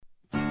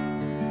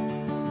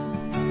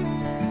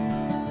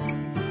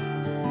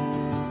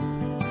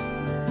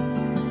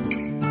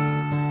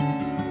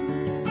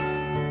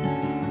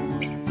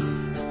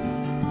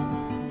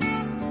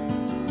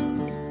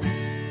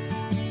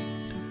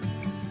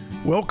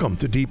Welcome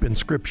to Deep in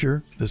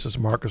Scripture. This is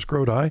Marcus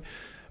Grodi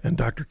and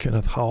Dr.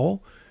 Kenneth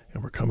Howell,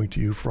 and we're coming to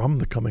you from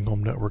the Coming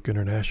Home Network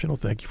International.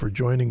 Thank you for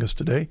joining us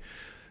today.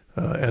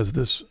 As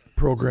this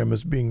program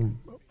is being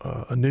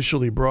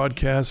initially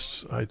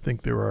broadcast, I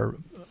think there are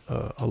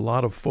a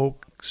lot of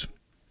folks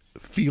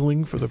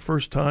feeling for the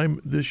first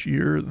time this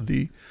year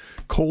the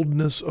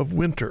coldness of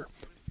winter.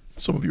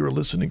 Some of you are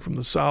listening from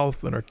the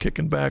south and are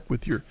kicking back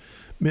with your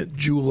mint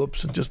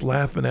juleps and just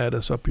laughing at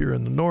us up here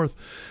in the north.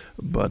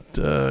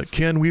 But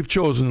Ken, we've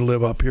chosen to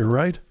live up here,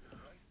 right?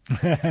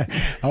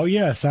 Oh,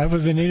 yes. I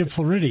was a native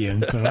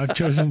Floridian, so I've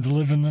chosen to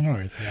live in the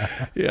north.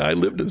 Yeah, I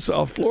lived in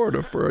South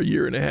Florida for a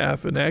year and a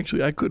half, and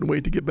actually I couldn't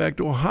wait to get back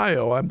to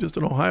Ohio. I'm just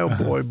an Ohio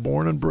boy,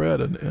 born and bred,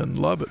 and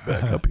love it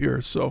back up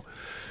here. So,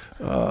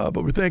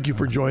 but we thank you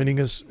for joining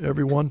us,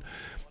 everyone.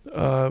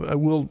 I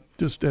will,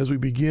 just as we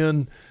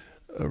begin,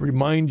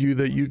 remind you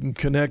that you can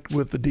connect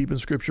with the Deep in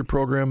Scripture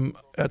program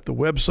at the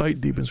website,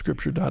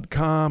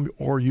 deepinscripture.com,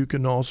 or you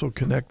can also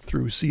connect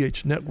through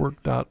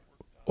chnetwork.org,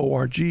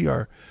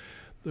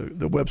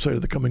 the website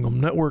of the Coming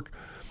Home Network.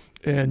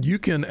 And you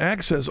can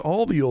access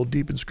all the old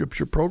Deep in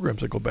Scripture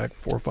programs that go back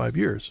 4 or 5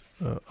 years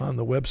on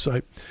the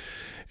website.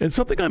 And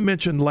something I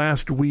mentioned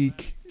last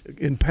week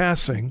in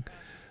passing,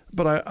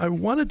 but I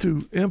wanted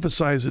to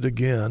emphasize it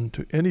again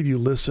to any of you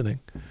listening.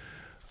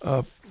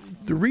 The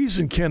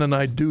reason Ken and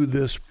I do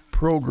this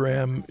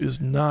program is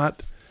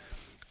not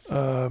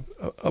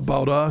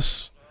about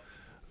us.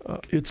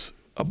 It's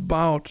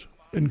about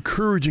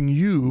encouraging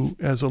you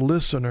as a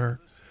listener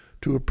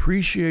to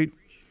appreciate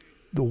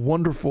the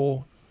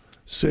wonderful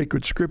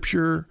sacred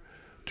Scripture,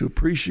 to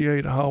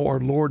appreciate how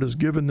our Lord has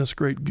given this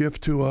great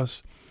gift to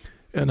us,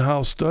 and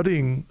how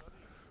studying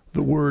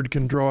the Word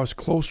can draw us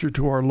closer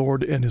to our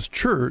Lord and His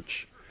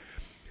church.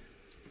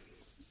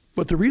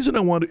 But the reason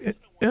I want to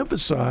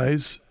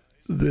emphasize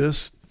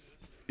this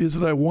is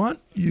that I want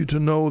you to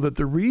know that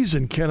the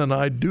reason Ken and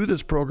I do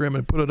this program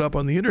and put it up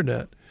on the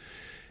internet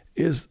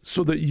is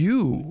so that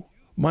you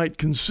might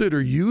consider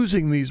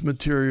using these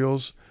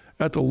materials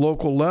at the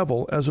local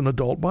level as an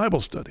adult Bible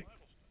study.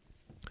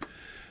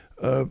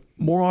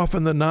 More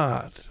often than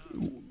not,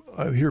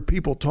 I hear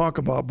people talk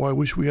about, boy, I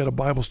wish we had a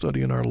Bible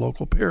study in our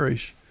local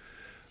parish,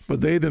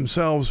 but they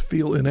themselves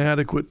feel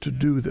inadequate to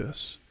do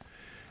this.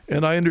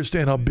 And I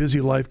understand how busy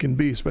life can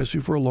be,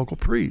 especially for a local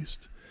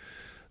priest.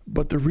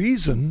 But the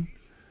reason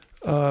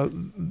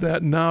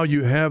that now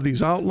you have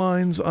these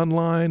outlines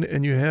online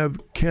and you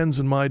have Ken's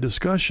and my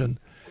discussion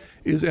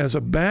is as a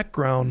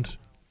background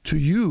to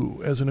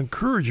you, as an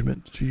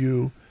encouragement to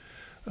you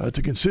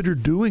to consider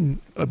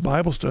doing a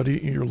Bible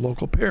study in your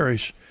local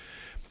parish.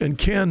 And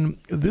Ken,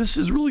 this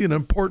is really an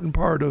important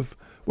part of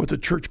what the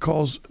church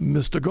calls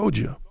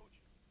mystagogia.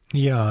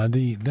 Yeah,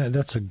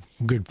 that's a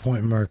good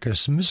point,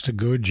 Marcus.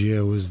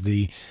 Mystagogia was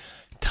the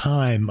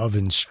time of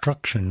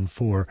instruction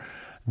for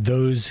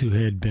those who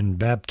had been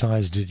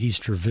baptized at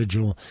Easter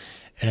Vigil,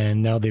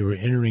 and now they were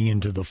entering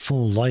into the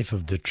full life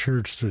of the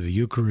church through the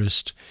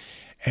Eucharist.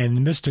 And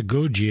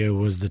mystagogia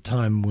was the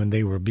time when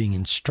they were being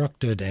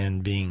instructed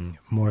and being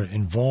more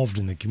involved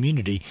in the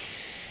community.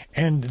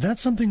 And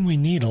that's something we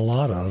need a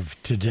lot of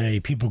today.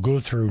 People go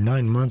through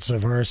 9 months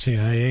of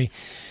RCIA,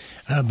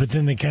 but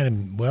then they kind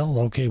of, well,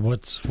 okay,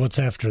 what's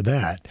after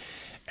that?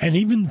 And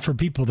even for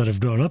people that have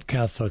grown up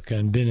Catholic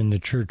and been in the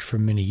church for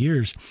many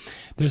years,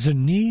 there's a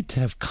need to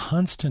have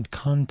constant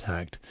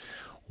contact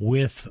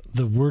with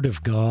the Word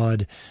of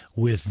God,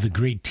 with the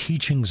great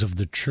teachings of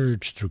the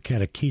church through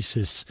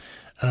catechesis.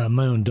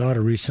 My own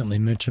daughter recently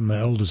mentioned,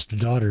 my oldest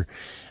daughter,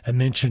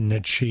 mentioned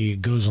that she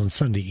goes on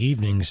Sunday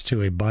evenings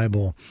to a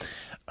Bible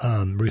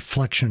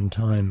reflection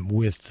time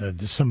with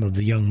some of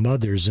the young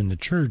mothers in the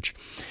church.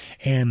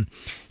 And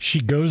she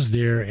goes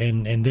there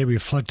and they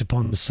reflect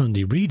upon the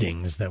Sunday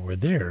readings that were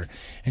there.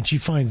 And she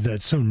finds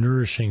that so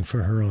nourishing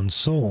for her own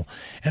soul.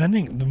 And I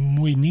think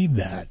we need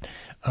that.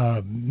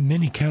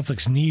 Many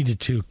Catholics need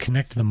to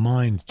connect the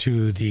mind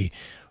to the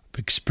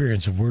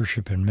experience of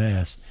worship and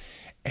Mass.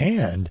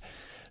 And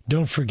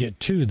don't forget,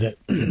 too, that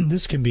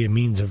this can be a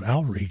means of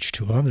outreach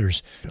to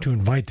others, to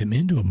invite them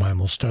into a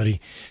Bible study,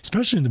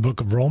 especially in the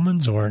book of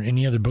Romans or in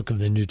any other book of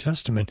the New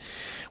Testament,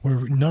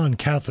 where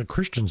non-Catholic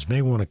Christians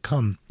may want to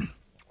come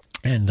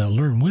and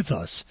learn with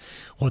us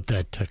what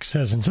that text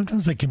says. And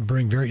sometimes they can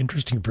bring very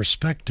interesting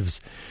perspectives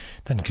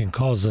that can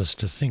cause us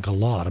to think a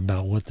lot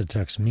about what the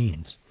text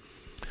means.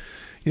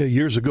 Yeah,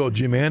 years ago,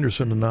 Jim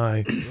Anderson and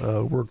I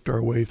worked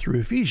our way through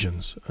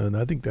Ephesians, and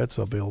I think that's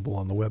available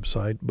on the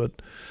website.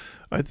 But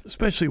I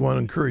especially want to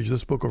encourage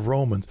this book of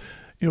Romans.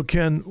 You know,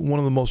 Ken, one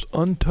of the most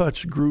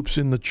untouched groups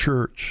in the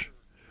church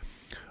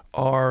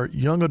are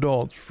young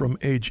adults from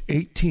age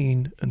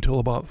 18 until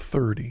about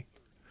 30.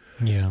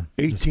 Yeah.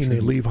 18, they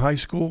leave high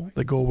school,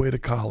 they go away to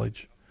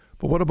college.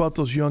 But what about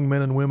those young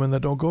men and women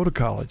that don't go to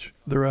college?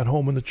 They're at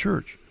home in the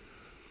church.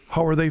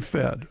 How are they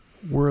fed?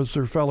 Where is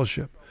their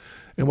fellowship?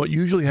 And what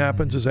usually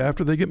happens is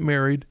after they get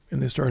married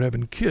and they start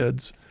having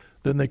kids,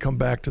 then they come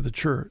back to the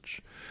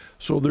church.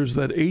 So there's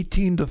that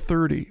 18 to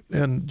 30.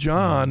 And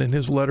John, in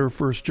his letter,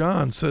 1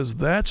 John, says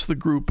that's the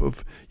group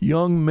of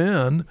young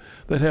men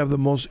that have the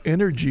most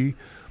energy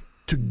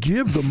to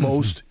give the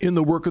most in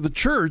the work of the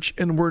church,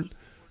 and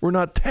we're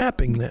not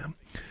tapping them.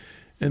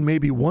 And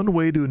maybe one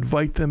way to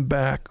invite them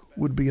back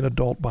would be an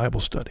adult Bible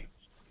study.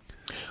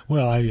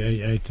 Well,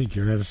 I think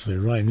you're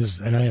absolutely right.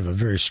 And I have a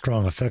very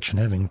strong affection,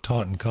 having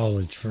taught in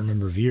college for a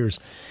number of years.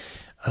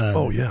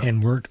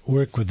 And work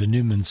with the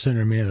Newman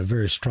Center. I have a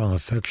very strong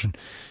affection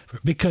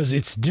because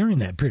it's during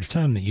that period of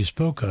time that you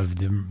spoke of,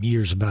 the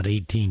years about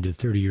 18 to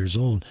 30 years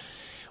old,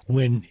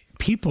 when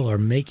people are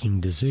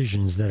making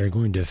decisions that are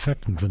going to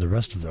affect them for the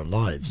rest of their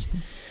lives,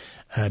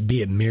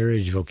 be it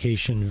marriage,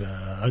 vocation,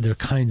 other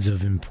kinds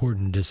of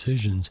important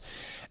decisions.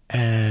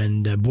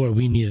 And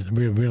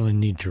we really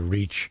need to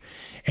reach.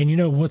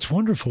 And what's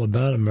wonderful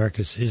about it,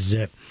 Marcus, is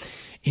that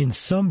in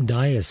some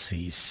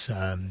dioceses,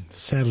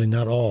 sadly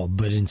not all,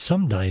 but in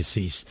some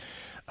dioceses,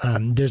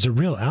 there's a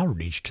real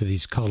outreach to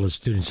these college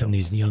students and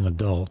these young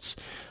adults,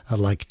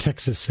 like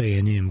Texas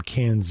A&M,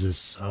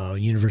 Kansas,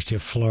 University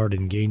of Florida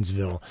in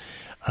Gainesville.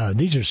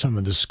 These are some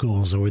of the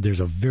schools where there's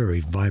a very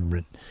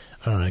vibrant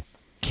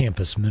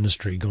campus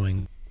ministry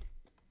going.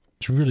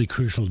 It's really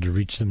crucial to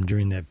reach them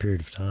during that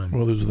period of time.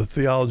 Well, there's the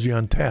Theology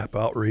on Tap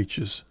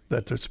outreaches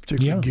that's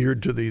particularly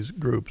geared to these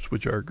groups,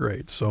 which are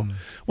great. So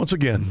once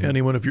again,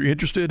 anyone, if you're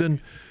interested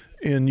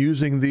in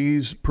using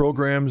these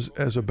programs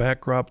as a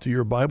backdrop to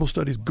your Bible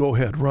studies, go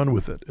ahead, run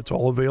with it. It's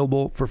all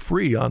available for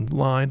free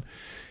online.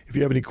 If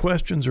you have any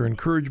questions or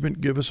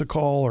encouragement, give us a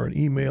call or an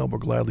email. We'll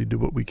gladly do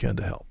what we can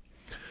to help.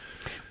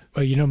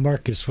 Well,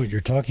 Marcus, what you're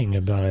talking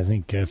about, I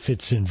think,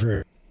 fits in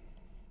very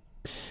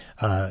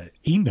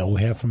email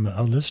we have from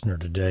a listener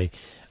today,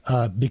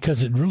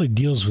 because it really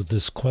deals with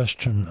this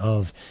question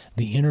of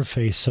the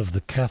interface of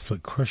the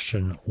Catholic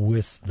Christian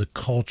with the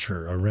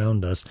culture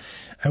around us.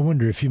 I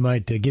wonder if you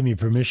might give me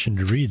permission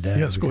to read that.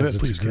 Yes, go ahead,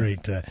 please.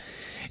 Great.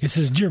 It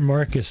says, Dear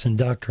Marcus and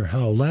Dr.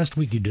 Howell, last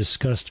week you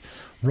discussed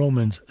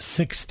Romans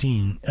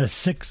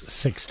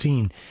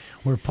 6:16,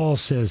 where Paul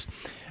says,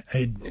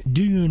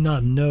 do you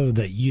not know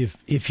that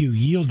if you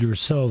yield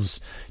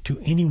yourselves to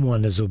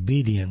anyone as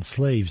obedient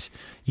slaves,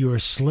 you are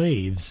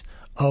slaves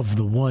of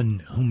the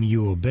one whom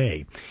you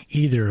obey,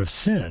 either of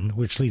sin,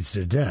 which leads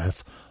to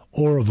death,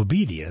 or of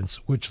obedience,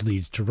 which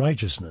leads to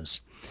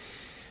righteousness?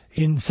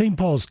 In St.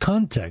 Paul's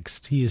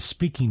context, he is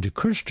speaking to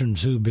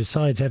Christians who,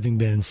 besides having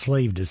been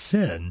enslaved to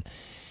sin,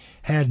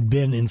 had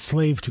been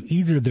enslaved to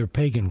either their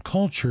pagan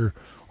culture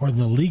or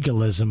the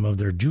legalism of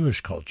their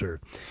Jewish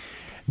culture.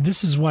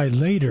 This is why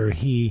later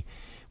he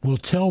will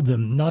tell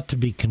them not to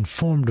be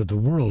conformed to the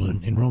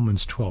world in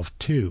Romans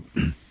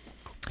 12:2.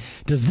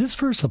 Does this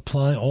verse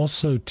apply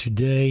also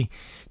to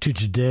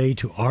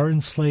our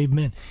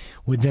enslavement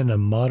within a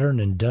modern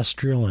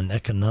industrial and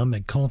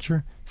economic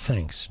culture?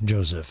 Thanks,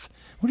 Joseph.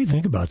 What do you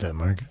think about that,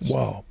 Marcus?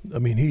 Wow. I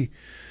mean,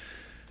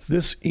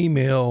 this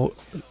email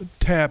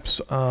taps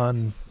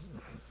on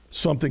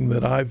something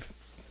that I've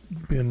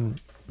been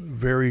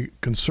very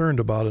concerned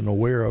about and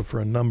aware of for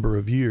a number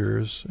of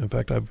years. In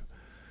fact, I've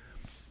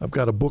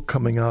got a book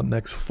coming out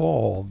next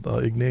fall.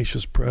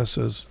 Ignatius Press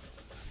has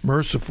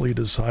mercifully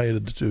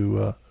decided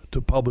to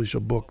publish a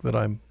book that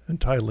I'm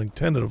entitling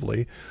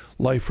tentatively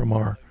 "Life from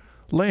Our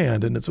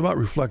Land," and it's about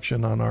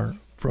reflection on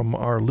from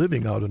our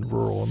living out in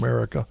rural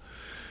America.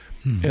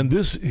 And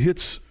this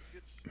hits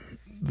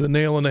the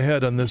nail on the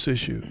head on this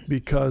issue,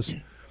 because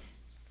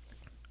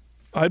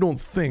I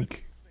don't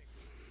think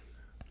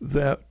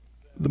that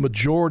the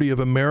majority of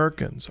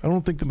Americans, I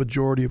don't think the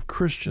majority of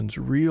Christians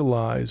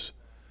realize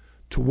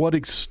to what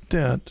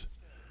extent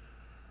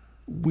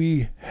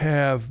we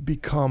have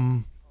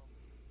become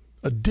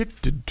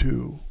addicted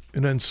to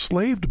and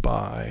enslaved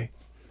by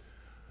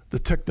the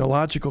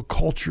technological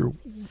culture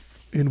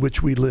in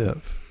which we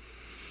live.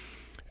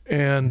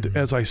 And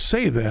as I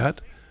say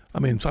that, I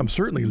mean, I'm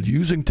certainly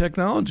using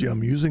technology.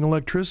 I'm using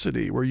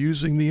electricity. We're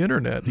using the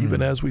internet,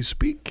 even as we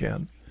speak,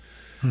 Ken.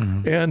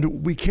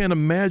 And we can't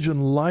imagine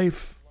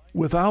life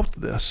without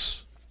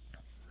this.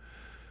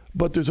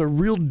 But there's a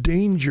real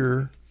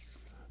danger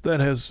that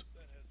has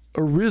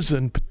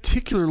arisen,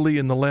 particularly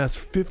in the last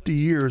 50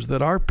 years,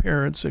 that our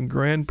parents and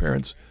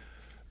grandparents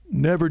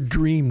never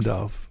dreamed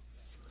of.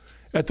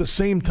 At the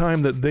same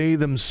time that they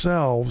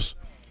themselves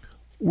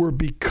were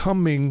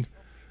becoming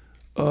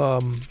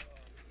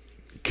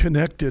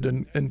connected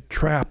and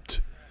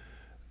trapped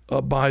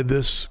by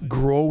this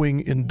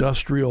growing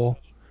industrial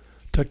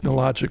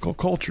technological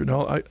culture.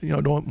 Now, I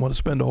don't want to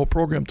spend a whole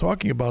program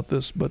talking about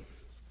this, but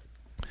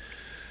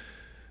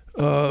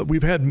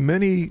we've had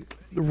many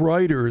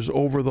writers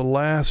over the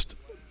last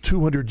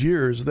 200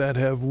 years that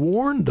have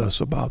warned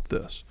us about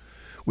this.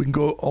 We can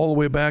go all the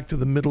way back to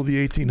the middle of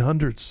the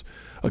 1800s.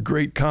 A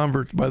great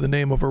convert by the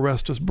name of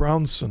Erastus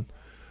Brownson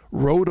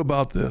wrote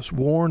about this,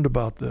 warned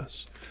about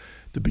this.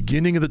 The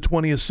beginning of the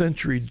 20th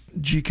century,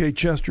 G.K.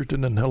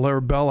 Chesterton and Hilaire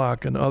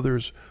Belloc and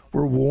others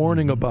were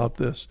warning about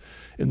this.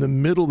 In the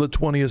middle of the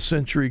 20th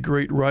century,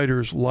 great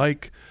writers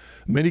like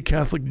many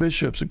Catholic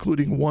bishops,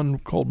 including one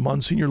called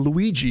Monsignor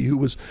Luigi, who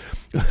was,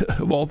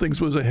 of all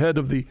things, was a head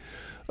of the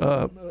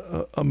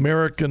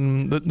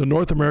the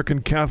North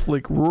American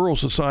Catholic Rural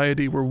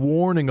Society, were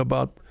warning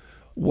about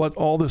what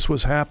all this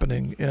was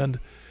happening. And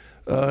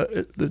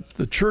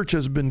the church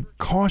has been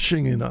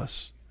cautioning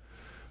us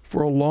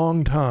for a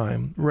long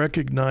time,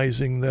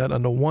 recognizing that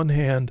on the one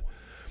hand,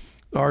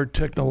 our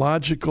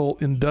technological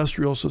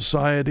industrial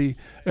society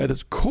at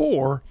its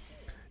core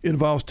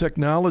involves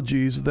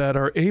technologies that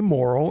are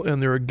amoral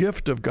and they're a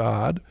gift of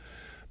God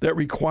that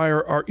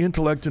require our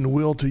intellect and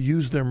will to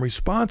use them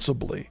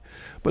responsibly.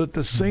 But at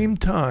the same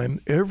time,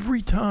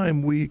 every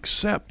time we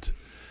accept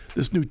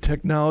this new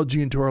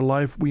technology into our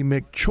life, we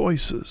make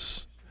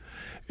choices.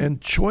 And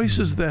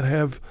choices that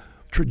have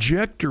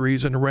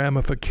trajectories and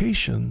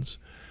ramifications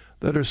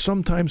that are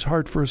sometimes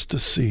hard for us to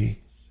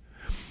see.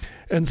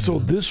 And so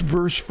this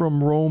verse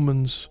from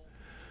Romans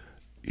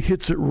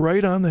hits it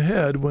right on the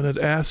head when it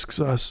asks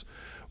us,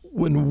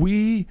 when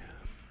we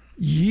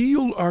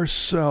yield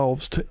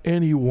ourselves to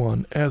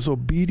anyone as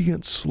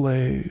obedient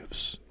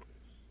slaves,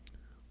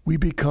 we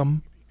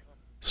become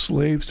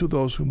slaves to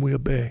those whom we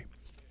obey.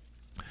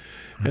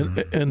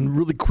 And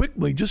really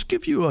quickly, just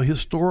give you a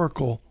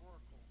historical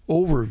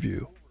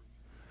overview.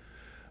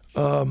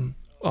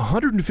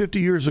 150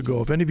 years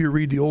ago, if any of you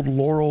read the old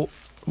Laura,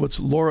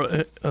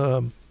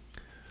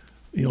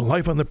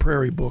 Life on the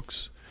Prairie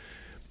books,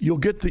 you'll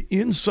get the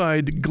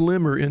inside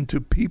glimmer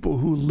into people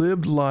who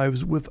lived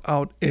lives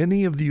without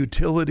any of the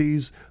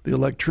utilities, the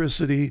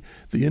electricity,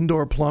 the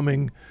indoor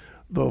plumbing,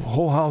 the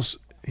whole house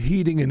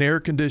heating and air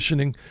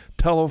conditioning,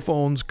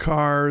 telephones,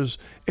 cars,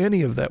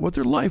 any of that, what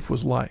their life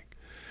was like.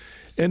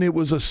 And it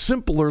was a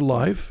simpler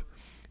life,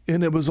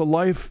 and it was a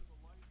life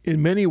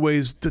in many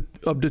ways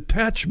of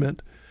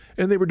detachment,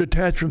 and they were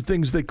detached from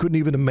things they couldn't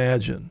even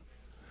imagine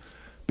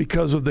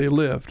because of they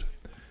lived.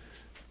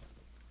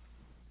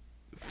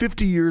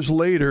 50 years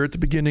later, at the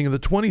beginning of the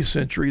 20th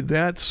century,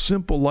 that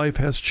simple life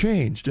has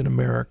changed in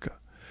America.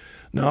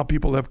 Now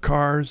people have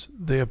cars,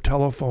 they have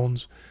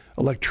telephones,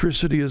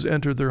 electricity has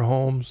entered their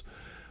homes,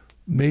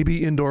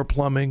 maybe indoor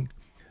plumbing,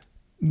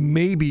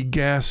 maybe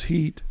gas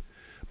heat.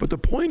 But the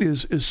point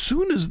is, as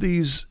soon as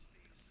these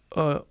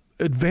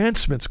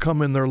advancements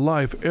come in their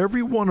life,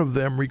 every one of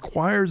them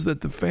requires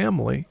that the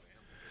family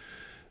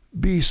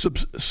be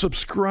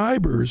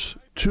subscribers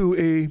to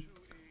a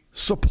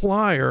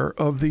supplier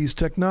of these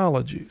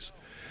technologies.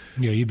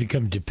 Yeah, you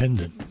become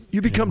dependent.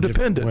 You become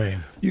dependent.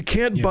 You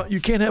can't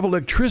have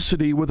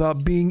electricity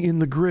without being in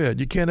the grid.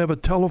 You can't have a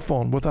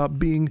telephone without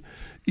being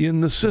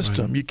in the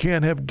system. Right. You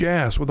can't have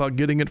gas without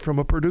getting it from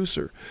a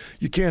producer.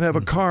 You can't have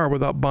a car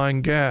without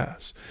buying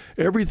gas.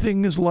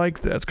 Everything is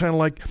like that. It's kind of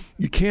like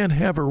you can't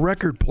have a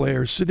record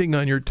player sitting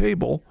on your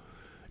table.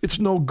 It's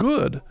no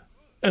good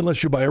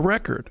unless you buy a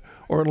record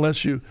or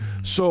unless you...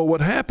 So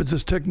what happens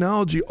is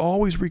technology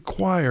always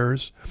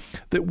requires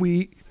that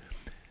we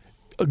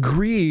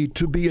agree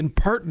to be in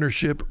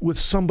partnership with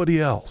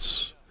somebody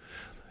else.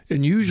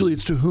 And usually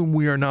it's to whom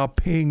we are now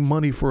paying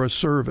money for a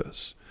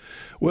service.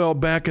 Well,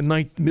 back in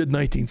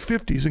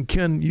mid-1950s, and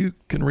Ken, you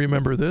can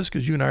remember this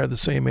because you and I are the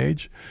same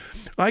age,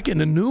 I can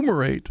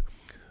enumerate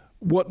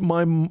what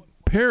my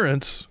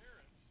parents,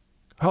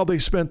 how they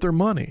spent their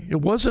money. It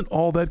wasn't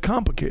all that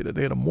complicated.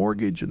 They had a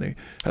mortgage and they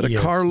had a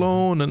car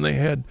loan and they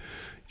had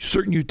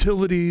certain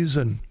utilities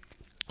and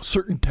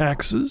certain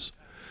taxes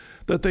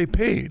that they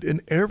paid.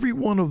 And every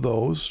one of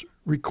those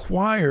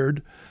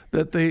required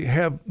that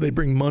they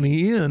bring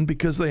money in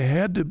because they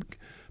had to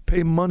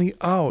pay money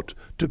out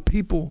to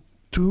people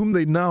to whom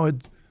they now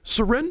had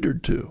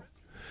surrendered to.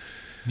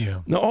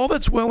 Yeah. Now, all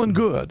that's well and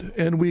good,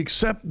 and we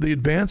accept the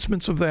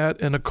advancements of that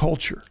and a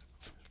culture.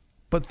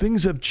 But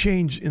things have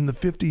changed in the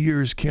 50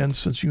 years, Ken,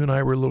 since you and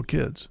I were little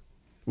kids.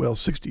 Well,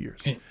 60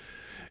 years.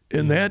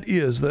 And that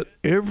is that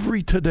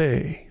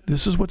today,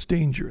 this is what's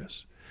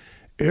dangerous.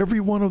 Every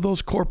one of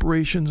those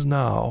corporations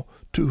now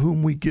to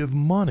whom we give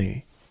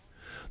money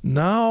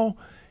now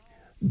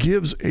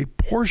gives a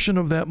portion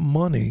of that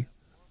money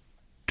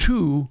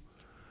to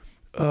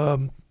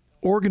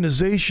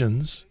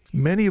organizations,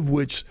 many of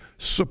which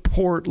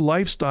support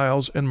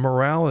lifestyles and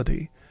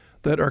morality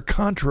that are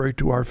contrary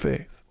to our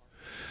faith.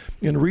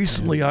 And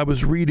recently I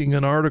was reading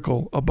an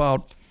article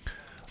about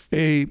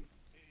a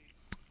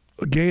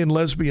gay and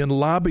lesbian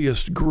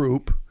lobbyist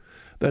group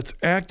that's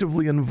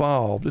actively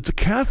involved. It's a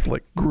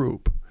Catholic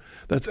group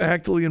that's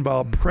actively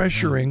involved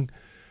pressuring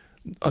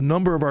a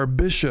number of our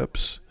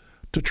bishops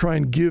to try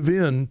and give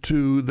in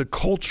to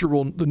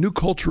the new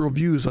cultural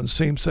views on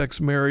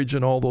same-sex marriage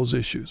and all those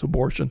issues,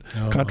 abortion,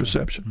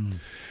 contraception.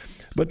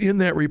 But in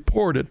that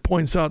report, it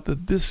points out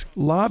that this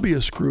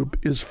lobbyist group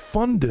is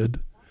funded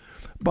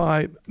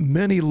by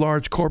many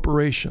large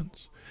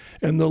corporations.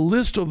 And the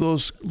list of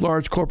those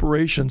large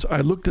corporations,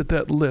 I looked at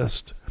that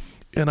list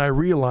and I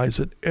realized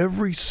that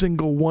every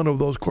single one of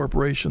those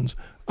corporations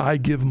I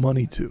give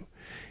money to.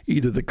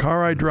 Either the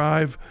car I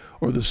drive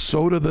or the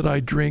soda that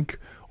I drink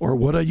or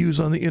what I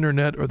use on the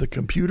internet or the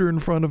computer in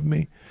front of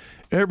me,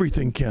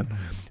 everything, Ken.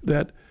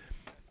 That,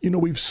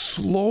 we've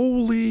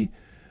slowly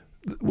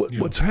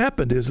what's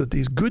happened is that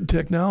these good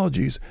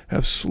technologies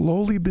have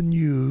slowly been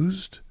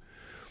used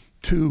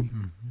to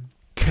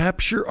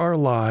capture our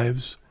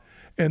lives.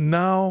 And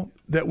now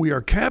that we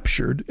are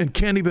captured and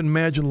can't even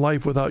imagine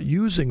life without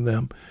using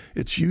them,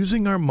 it's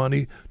using our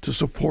money to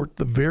support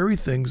the very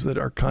things that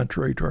are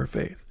contrary to our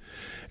faith.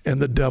 And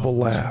the devil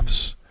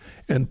laughs.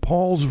 And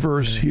Paul's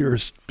verse here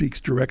speaks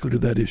directly to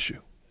that issue.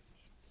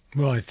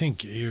 Well, I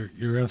think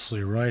you're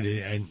absolutely right.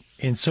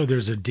 And so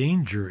there's a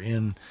danger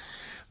in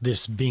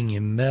this being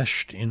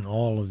enmeshed in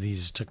all of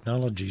these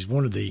technologies.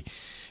 One of the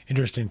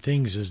interesting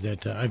things is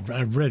that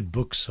I've read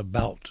books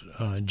about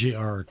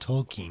J.R.R.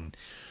 Tolkien.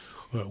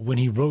 When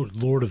he wrote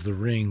Lord of the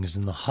Rings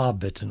and The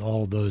Hobbit and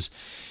all of those,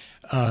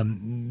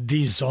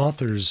 these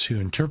authors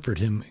who interpret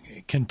him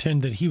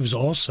contend that he was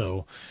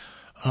also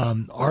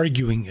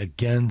arguing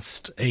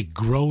against a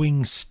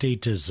growing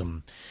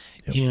statism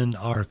in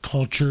our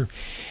culture.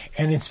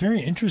 And it's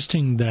very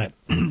interesting that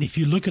if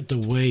you look at the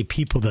way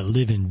people that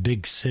live in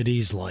big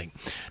cities like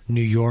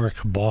New York,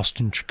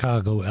 Boston,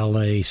 Chicago,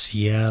 L.A.,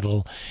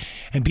 Seattle,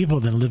 and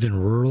people that live in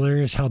rural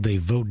areas, how they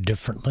vote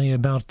differently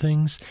about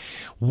things.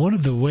 One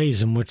of the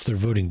ways in which they're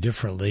voting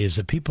differently is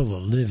that people that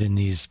live in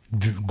these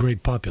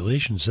great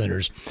population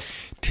centers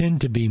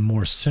tend to be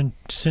more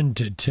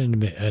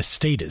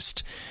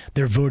statist.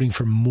 They're voting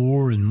for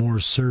more and more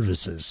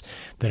services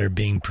that are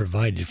being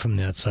provided from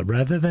that side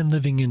rather than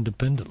living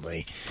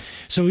independently.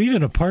 So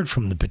even apart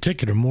from the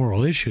particular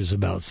moral issues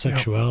about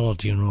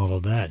sexuality and all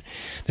of that,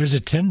 there's a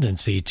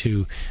tendency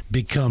to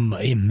become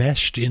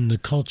enmeshed in the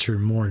culture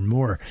more and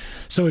more.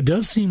 So it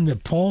does seem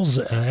that Paul's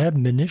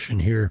admonition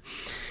here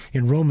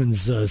in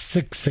Romans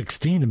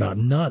 6:16 about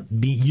not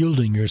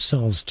yielding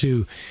yourselves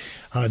to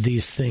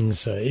these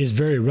things is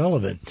very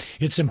relevant.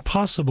 It's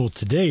impossible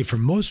today for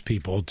most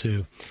people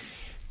to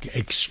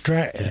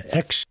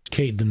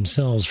extricate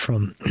themselves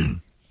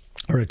from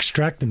or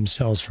extract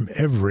themselves from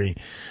every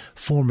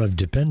form of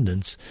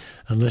dependence,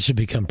 unless you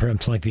become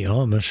perhaps like the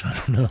Amish. I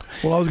don't know.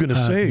 Well, I was going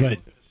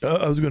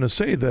to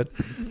say that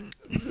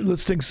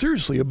let's think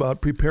seriously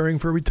about preparing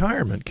for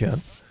retirement,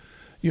 Ken.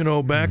 You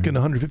know, back in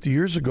 150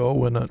 years ago,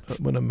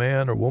 when a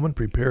man or woman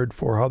prepared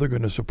for how they're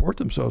going to support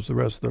themselves the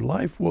rest of their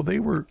life, well, they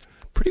were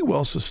pretty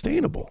well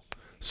sustainable,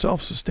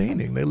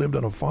 self-sustaining. They lived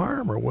on a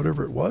farm or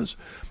whatever it was.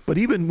 But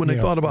even when they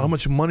thought about how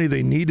much money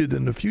they needed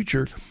in the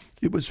future,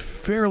 it was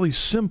fairly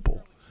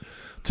simple.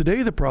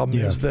 Today, the problem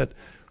is that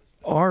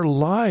our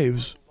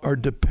lives are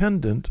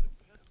dependent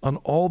on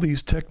all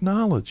these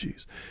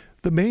technologies.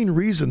 The main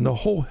reason the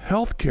whole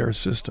healthcare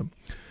system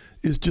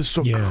is just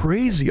so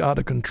crazy out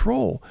of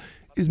control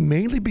is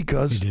mainly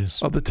because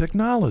of the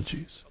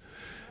technologies.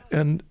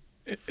 And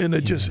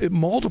it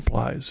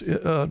multiplies.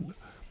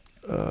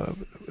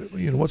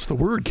 What's the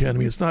word, Ken? I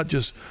mean, it's not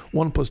just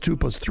 1 + 2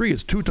 + 3.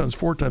 It's 2 times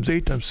 4 times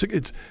 8 times 6.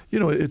 It's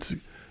it's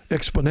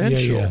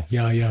exponential.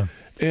 Yeah.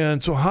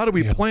 And so how do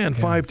we plan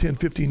 5, 10,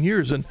 15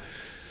 years? And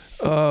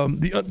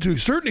to a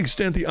certain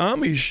extent, the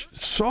Amish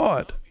saw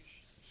it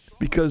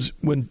because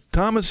when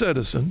Thomas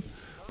Edison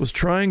was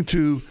trying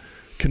to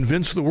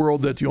convince the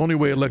world that the only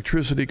way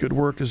electricity could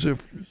work is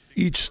if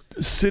each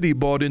city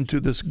bought into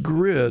this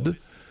grid,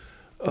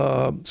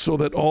 so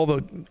that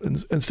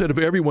instead of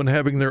everyone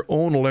having their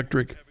own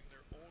electric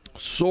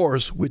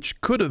source, which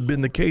could have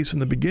been the case in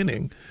the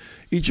beginning,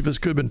 each of us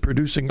could have been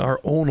producing our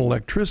own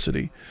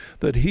electricity,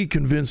 that he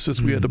convinced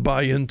us we had to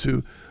buy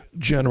into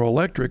General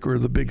Electric or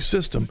the big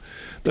system,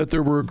 that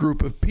there were a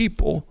group of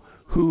people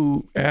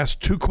who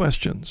asked two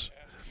questions.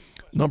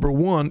 Number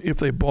one, if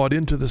they bought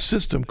into the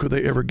system, could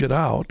they ever get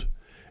out?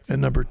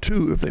 And number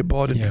two, if they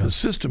bought into the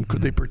system,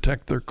 could they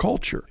protect their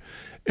culture?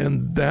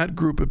 And that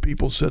group of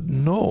people said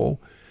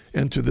no.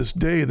 And to this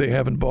day, they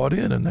haven't bought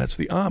in, and that's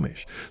the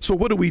Amish. So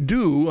what do we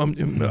do?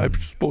 I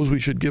suppose we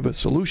should give a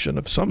solution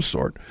of some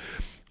sort.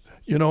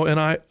 And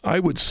I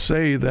would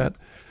say that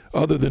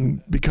other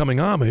than becoming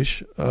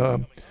Amish,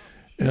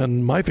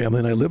 and my family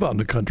and I live out in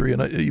the country,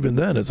 and even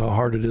then it's how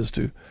hard it is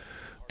to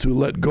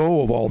let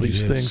go of all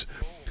these things.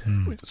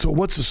 So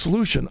what's the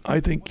solution? I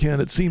think, Ken,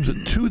 it seems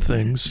that two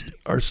things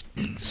are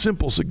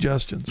simple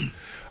suggestions.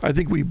 I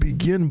think we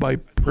begin by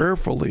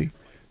prayerfully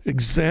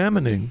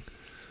examining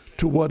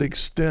to what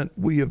extent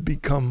we have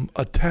become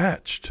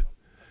attached,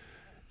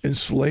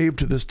 enslaved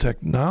to this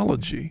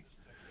technology,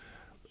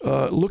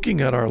 looking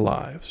at our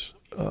lives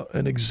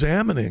and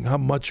examining how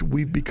much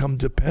we've become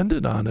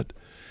dependent on it,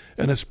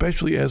 and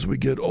especially as we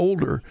get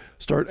older,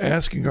 start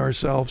asking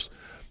ourselves,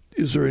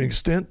 is there an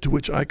extent to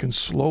which I can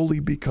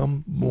slowly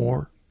become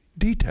more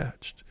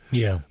detached,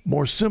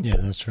 more simple? Yeah,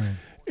 that's right.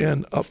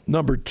 And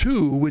number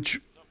two, which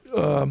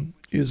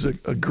is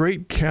a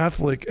great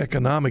Catholic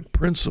economic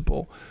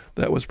principle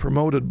that was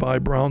promoted by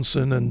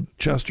Brownson and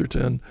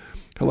Chesterton,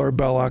 Hilaire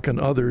Belloc and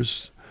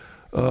others,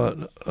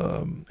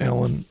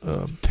 Alan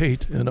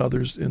Tate and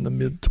others in the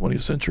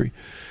mid-20th century,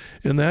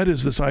 and that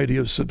is this idea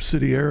of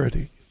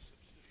subsidiarity.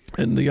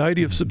 And the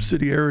idea of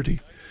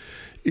subsidiarity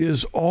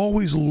is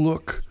always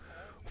look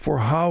for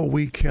how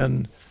we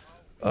can,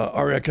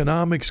 our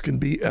economics can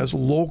be as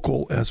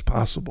local as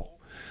possible.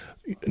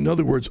 In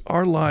other words,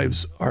 our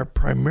lives are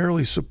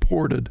primarily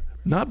supported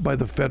not by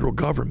the federal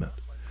government.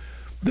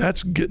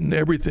 That's getting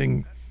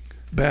everything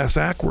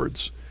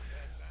bass-ackwards.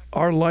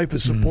 Our life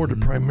is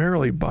supported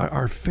primarily by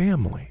our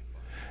family.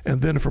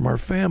 And then from our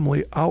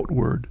family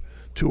outward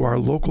to our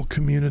local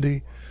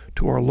community,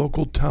 to our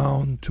local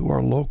town, to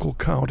our local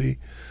county,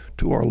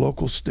 to our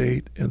local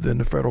state, and then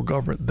the federal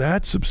government.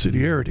 That's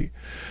subsidiarity.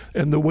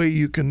 And the way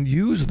you can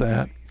use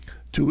that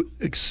to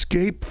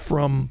escape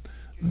from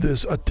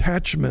this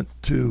attachment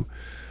to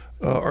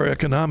our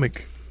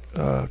economic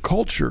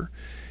culture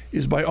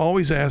is by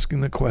always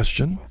asking the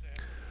question,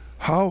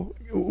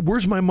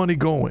 where's my money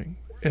going?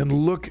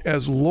 And look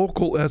as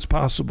local as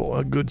possible.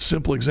 A good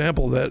simple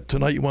example of that,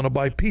 tonight you want to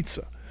buy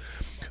pizza.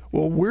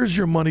 Well, where's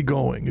your money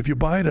going? If you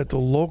buy it at the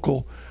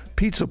local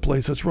pizza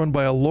place that's run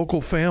by a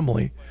local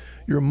family,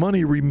 your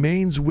money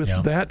remains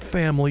with that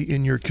family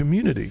in your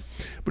community.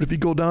 But if you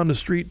go down the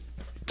street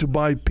to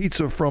buy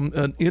pizza from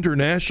an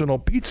international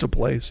pizza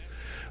place,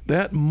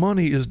 that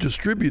money is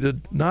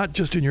distributed not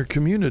just in your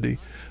community,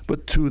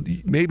 but to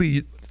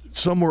maybe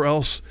somewhere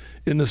else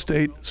in the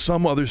state,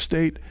 some other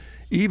state,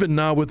 even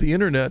now with the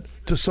internet,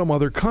 to some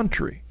other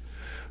country.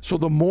 So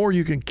the more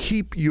you can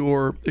keep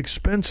your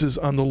expenses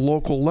on the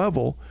local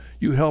level,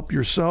 you help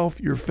yourself,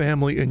 your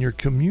family, and your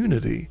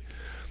community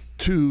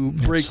to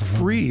break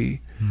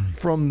free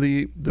from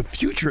the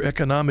future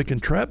economic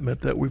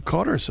entrapment that we've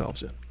caught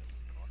ourselves in.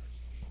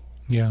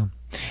 Yeah.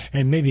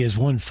 And maybe as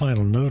one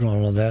final note on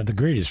all of that, the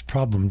greatest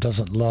problem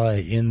doesn't lie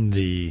in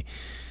the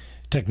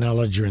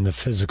technology or in the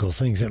physical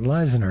things. It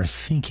lies in our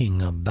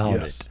thinking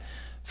about it.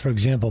 For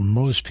example,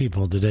 most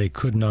people today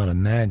could not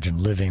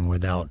imagine living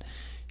without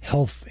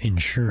health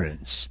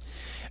insurance.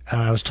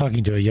 I was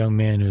talking to a young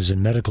man who's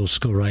in medical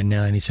school right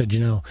now, and he said,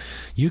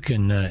 you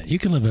can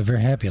live a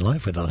very happy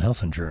life without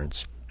health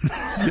insurance.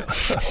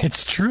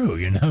 It's true,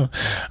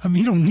 I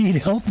mean, you don't need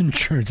health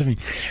insurance. I mean,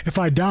 if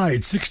I die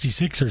at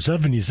 66 or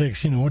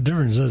 76, what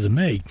difference does it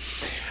make?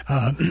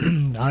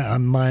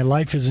 My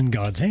life is in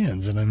God's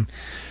hands, and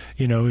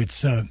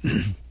it's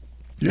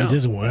it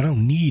isn't. I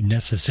don't need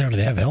necessarily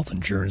to have health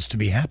insurance to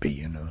be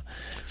happy,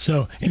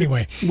 So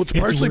anyway, it's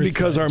partially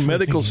because our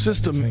medical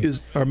system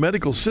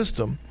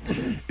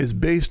is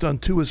based on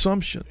two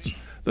assumptions: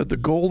 that the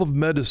goal of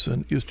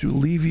medicine is to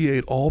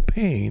alleviate all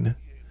pain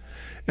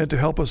and to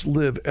help us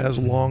live as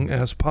long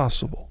as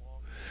possible.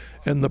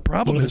 And the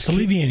problem is, it's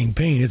alleviating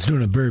pain. It's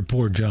doing a very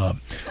poor job.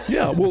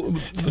 Yeah, well,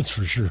 that's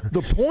for sure.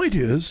 The point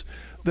is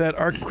that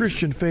our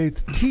Christian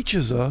faith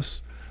teaches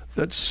us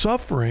that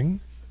suffering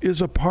is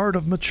a part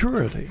of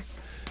maturity.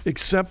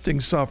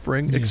 Accepting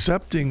suffering,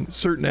 accepting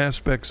certain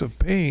aspects of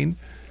pain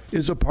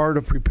is a part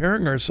of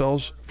preparing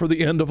ourselves for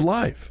the end of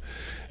life.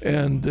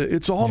 And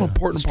it's all an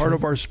important part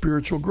of our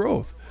spiritual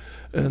growth.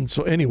 And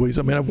so anyways,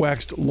 I mean, I've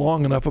waxed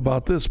long enough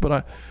about this,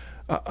 but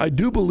I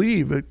do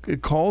believe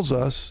it calls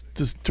us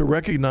to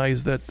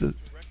recognize that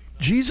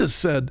Jesus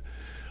said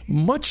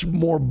much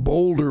more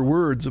bolder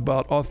words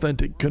about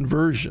authentic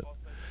conversion.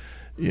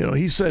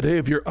 He said, hey,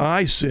 if your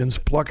eye sins,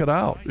 pluck it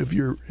out. If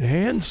your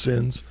hand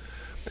sins,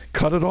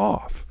 cut it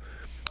off.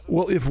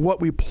 Well, if what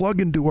we plug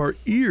into our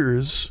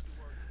ears,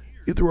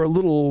 through our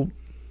little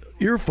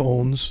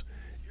earphones,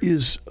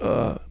 is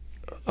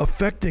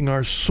affecting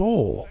our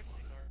soul,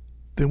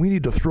 then we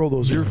need to throw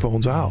those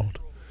earphones out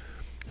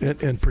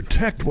and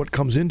protect what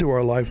comes into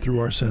our life through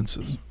our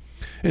senses.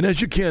 And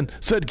as you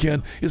said,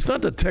 Ken, it's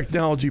not that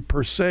technology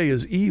per se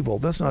is evil.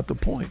 That's not the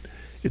point.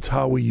 It's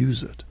how we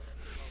use it.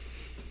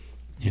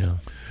 Yeah.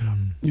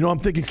 I'm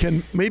thinking,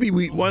 Ken,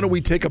 why don't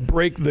we take a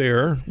break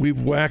there?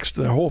 We've waxed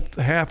the whole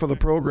half of the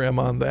program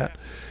on that.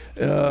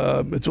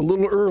 It's a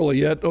little early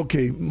yet.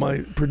 Okay,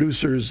 my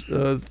producer's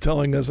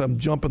telling us I'm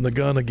jumping the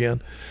gun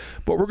again.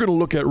 But we're going to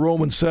look at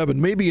Romans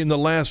 7, maybe in the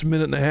last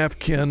minute and a half,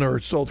 Ken, or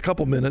so, a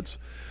couple minutes.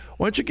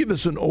 Why don't you give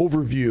us an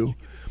overview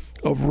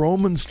of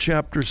Romans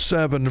chapter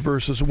 7,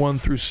 verses 1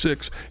 through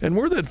 6, and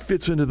where that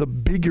fits into the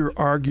bigger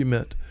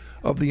argument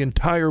of the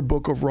entire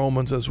book of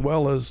Romans, as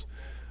well as,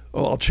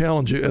 I'll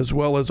challenge you, as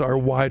well as our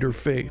wider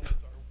faith.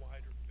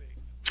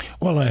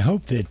 Well, I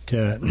hope that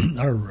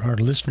our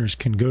listeners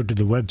can go to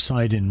the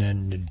website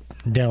and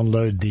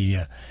download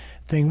the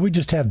thing. We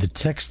just have the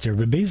text there,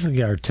 but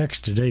basically our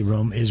text today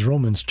is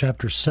Romans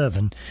chapter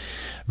 7,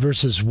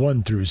 verses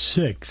 1 through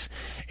 6,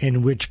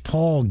 in which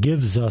Paul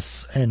gives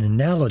us an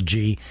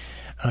analogy.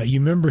 You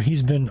remember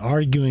he's been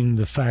arguing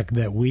the fact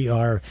that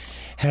we're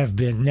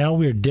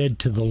dead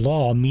to the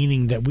law,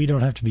 meaning that we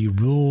don't have to be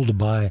ruled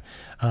by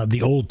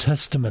the Old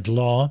Testament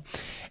law,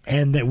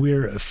 and that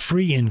we're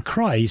free in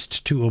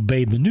Christ to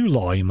obey the new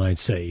law, you might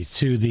say,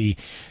 to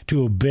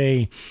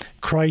obey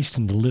Christ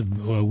and to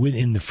live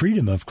within the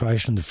freedom of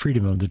Christ and the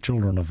freedom of the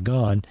children of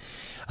God.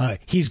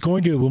 He's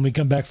going to, when we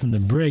come back from the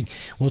break,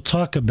 we'll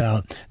talk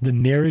about the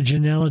marriage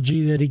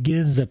analogy that he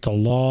gives, that the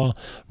law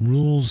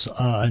rules,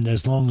 and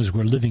as long as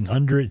we're living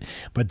under it.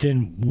 But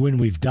then when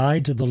we've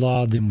died to the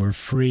law, then we're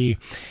free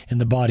in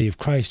the body of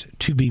Christ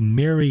to be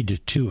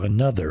married to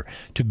another,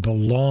 to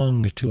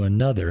belong to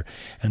another.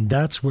 And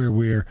that's where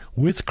we're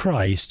with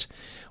Christ.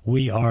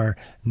 We are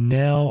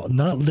now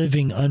not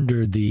living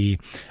under the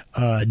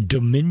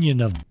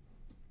dominion of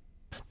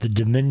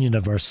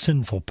our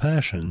sinful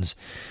passions,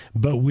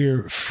 but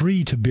we're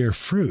free to bear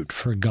fruit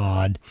for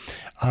God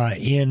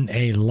in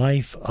a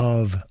life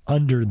of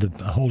under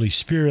the Holy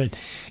Spirit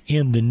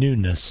in the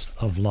newness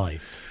of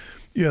life.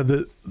 Yeah,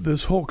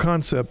 this whole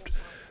concept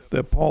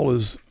that Paul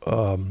is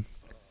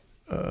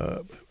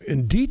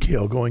in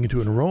detail going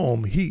into in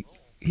Rome, he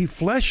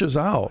fleshes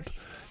out.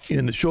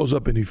 And it shows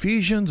up in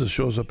Ephesians, it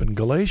shows up in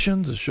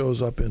Galatians, it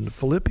shows up in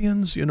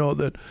Philippians,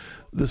 that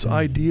this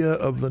idea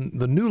of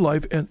the new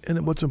life.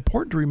 And what's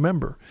important to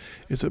remember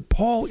is that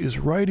Paul is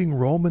writing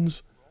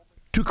Romans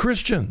to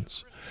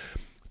Christians,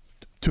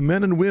 to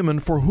men and women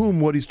for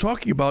whom what he's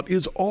talking about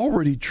is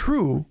already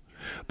true,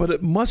 but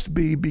it must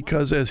be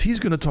because, as he's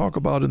going to talk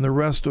about in the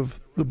rest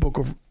of the book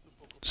of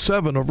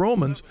 7 of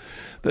Romans,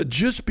 that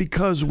just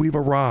because we've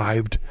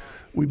arrived,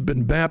 we've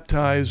been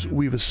baptized,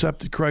 we've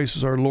accepted Christ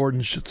as our Lord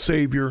and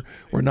Savior,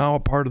 we're now a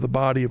part of the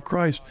body of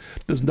Christ,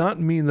 does not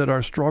mean that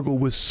our struggle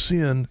with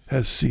sin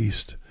has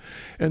ceased.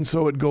 And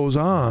so it goes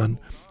on.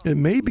 It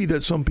may be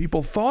that some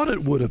people thought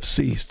it would have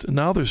ceased, and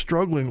now they're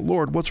struggling.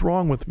 Lord, what's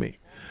wrong with me?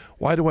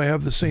 Why do I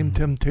have the same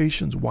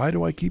temptations? Why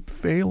do I keep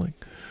failing?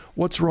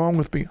 What's wrong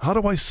with me? How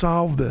do I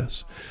solve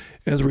this?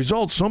 And as a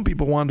result, some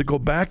people wanted to go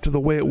back to the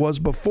way it was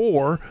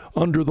before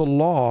under the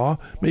law.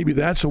 Maybe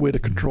that's a way to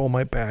control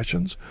my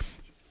passions.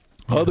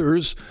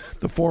 Others,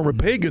 the former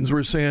pagans,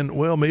 were saying,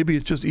 well, maybe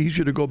it's just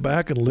easier to go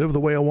back and live the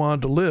way I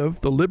wanted to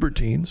live, the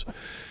libertines.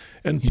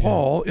 And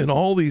Paul, in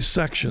all these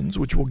sections,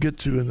 which we'll get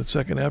to in the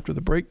second after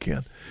the break,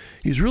 Ken,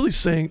 he's really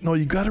saying, no,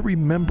 you got to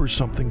remember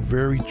something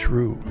very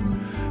true,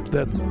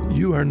 that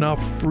you are now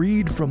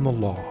freed from the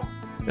law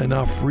and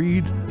now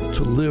freed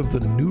to live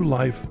the new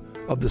life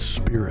of the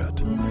Spirit.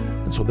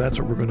 And so that's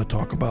what we're going to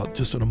talk about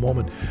just in a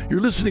moment.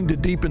 You're listening to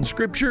Deep in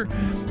Scripture.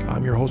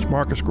 I'm your host,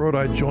 Marcus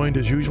Grodi, joined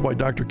as usual by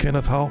Dr.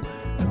 Kenneth Howell,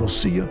 and we'll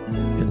see you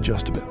in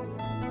just a bit.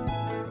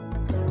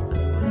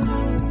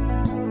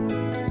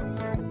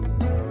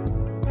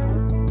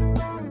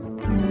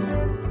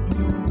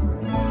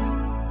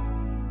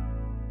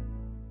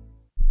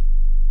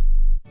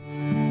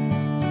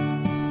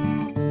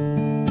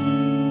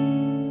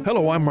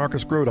 Hello, I'm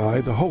Marcus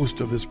Grodi, the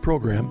host of this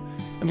program,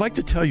 and I'd like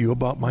to tell you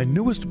about my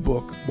newest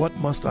book, What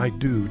Must I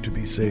Do to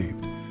Be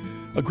Saved?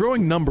 A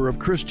growing number of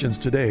Christians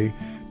today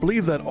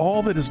believe that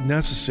all that is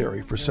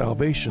necessary for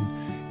salvation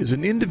is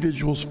an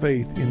individual's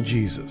faith in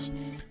Jesus.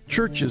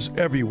 Churches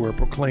everywhere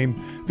proclaim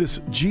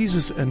this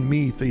Jesus and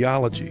me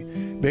theology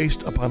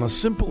based upon a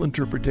simple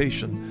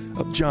interpretation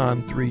of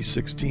John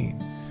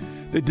 3:16.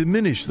 They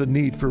diminish the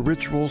need for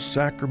rituals,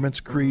 sacraments,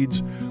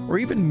 creeds, or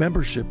even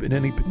membership in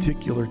any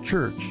particular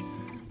church.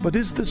 But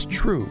is this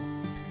true?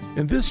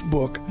 In this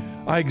book,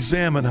 I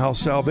examine how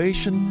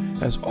salvation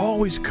has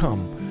always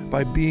come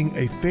by being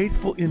a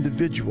faithful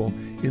individual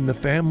in the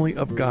family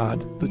of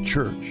God, the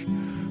church.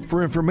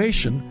 For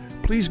information,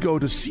 please go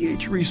to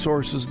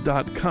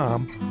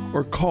chresources.com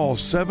or call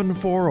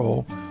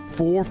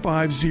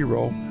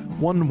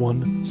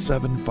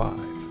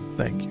 740-450-1175.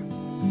 Thank you.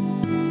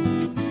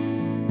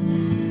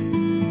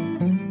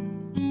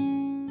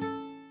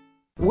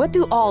 What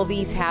do all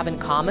these have in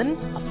common?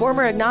 A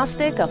former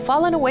agnostic, a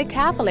fallen-away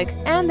Catholic,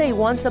 and a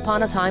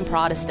once-upon-a-time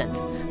Protestant.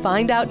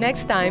 Find out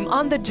next time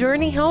on The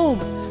Journey Home.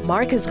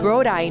 Marcus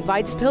Grodi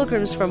invites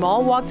pilgrims from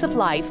all walks of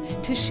life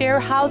to share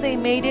how they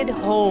made it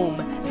home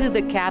to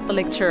the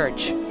Catholic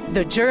Church.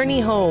 The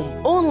Journey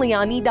Home, only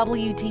on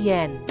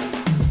EWTN.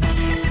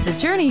 The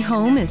Journey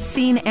Home is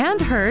seen and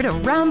heard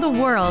around the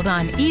world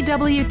on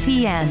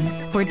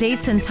EWTN. For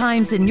dates and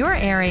times in your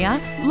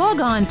area, log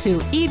on to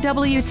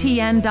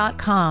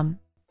EWTN.com.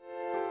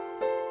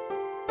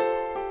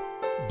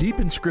 Deep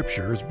in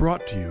Scripture is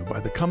brought to you by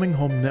the Coming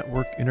Home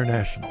Network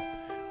International.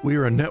 We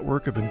are a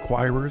network of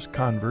inquirers,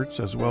 converts,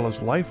 as well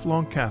as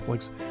lifelong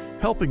Catholics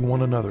helping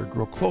one another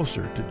grow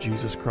closer to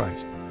Jesus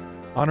Christ.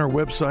 On our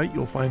website,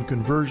 you'll find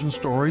conversion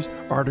stories,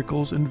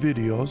 articles, and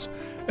videos,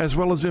 as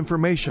well as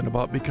information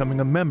about becoming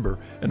a member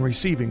and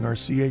receiving our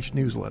CH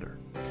newsletter.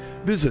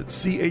 Visit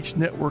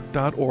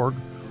chnetwork.org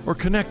or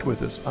connect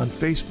with us on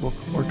Facebook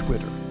or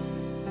Twitter.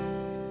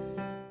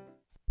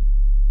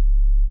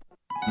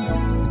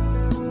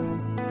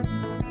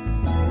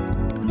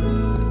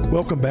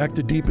 Welcome back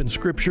to Deep in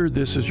Scripture.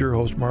 This is your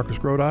host, Marcus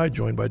Grodi,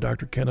 joined by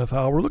Dr. Kenneth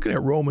Howell. We're looking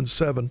at Romans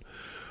 7,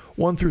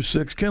 1 through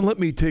 6. Ken,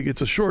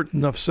 it's a short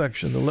enough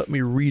section to let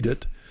me read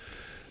it.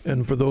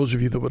 And for those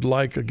of you that would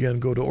like, again,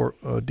 go to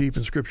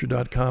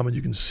deepinscripture.com and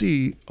you can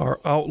see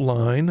our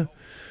outline,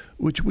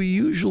 which we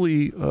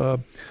usually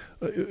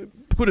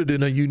put it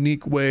in a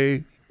unique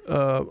way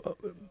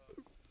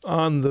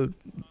on the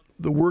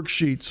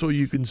worksheet so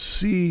you can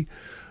see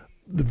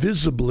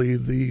visibly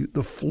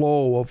the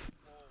flow of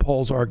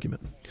Paul's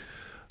argument.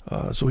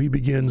 So he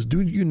begins,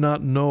 "Do you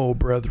not know,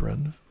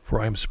 brethren,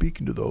 for I am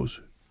speaking to those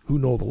who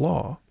know the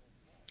law,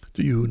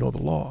 to you who know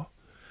the law,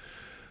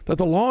 that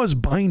the law is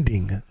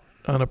binding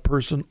on a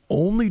person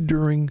only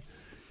during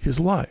his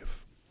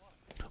life.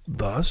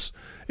 Thus,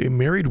 a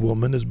married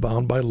woman is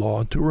bound by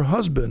law to her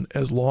husband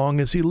as long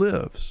as he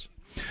lives.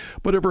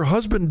 But if her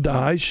husband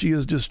dies, she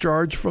is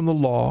discharged from the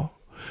law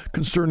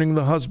concerning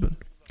the husband.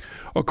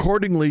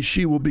 Accordingly,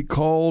 she will be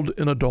called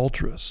an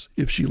adulteress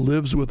if she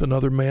lives with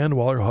another man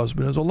while her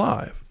husband is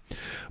alive.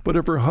 But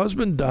if her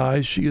husband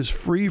dies, she is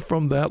free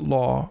from that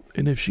law,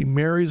 and if she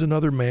marries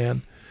another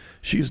man,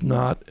 she is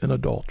not an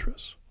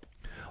adulteress.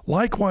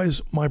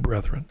 Likewise, my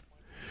brethren,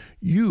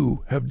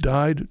 you have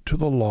died to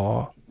the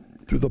law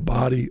through the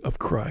body of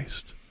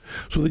Christ,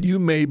 so that you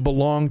may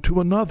belong to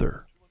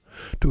another,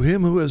 to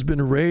him who has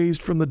been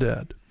raised from the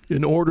dead,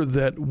 in order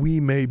that we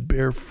may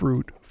bear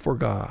fruit for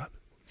God.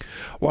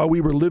 While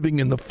we were living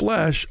in the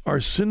flesh, our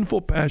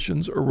sinful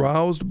passions,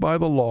 aroused by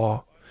the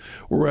law,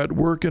 were at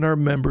work in our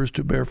members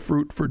to bear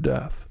fruit for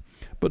death.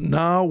 But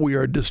now we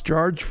are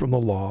discharged from the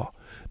law,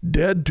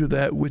 dead to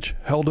that which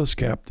held us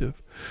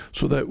captive,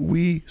 so that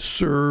we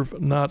serve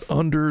not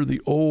under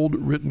the old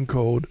written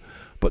code,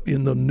 but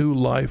in the new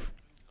life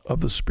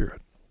of the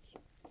Spirit.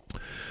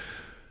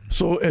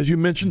 So, as you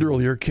mentioned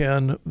earlier,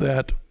 Ken,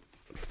 that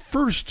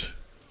first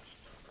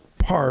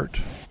part,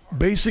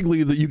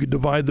 basically that you could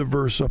divide the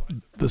verse up,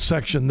 the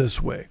section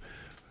this way.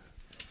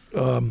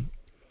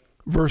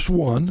 Verse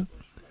 1,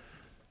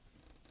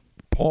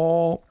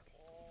 Paul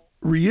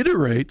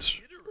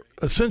reiterates,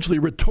 essentially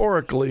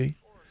rhetorically,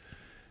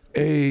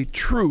 a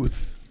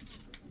truth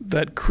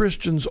that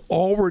Christians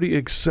already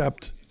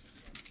accept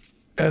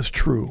as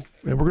true.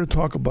 And we're going to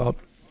talk about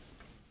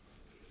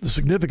the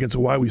significance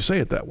of why we say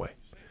it that way.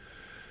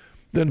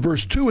 Then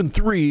verse 2 and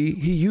 3,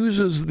 he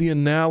uses the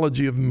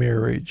analogy of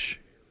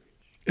marriage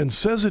and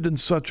says it in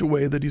such a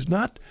way that he's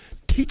not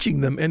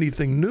teaching them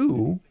anything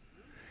new.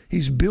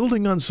 He's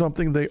building on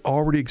something they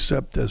already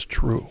accept as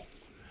true.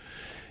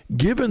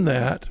 Given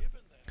that,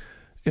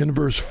 in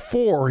verse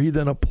 4, he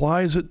then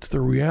applies it to the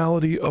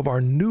reality of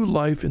our new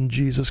life in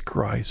Jesus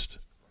Christ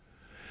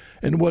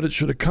and what it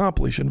should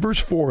accomplish. And verse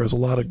 4 has a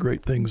lot of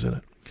great things in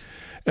it.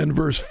 And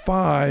verse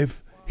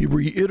 5, he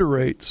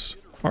reiterates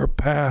our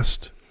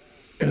past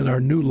and our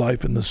new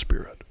life in the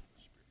Spirit.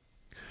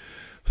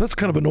 So that's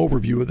kind of an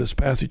overview of this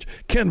passage.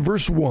 Ken,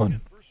 verse 1,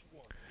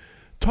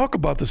 talk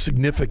about the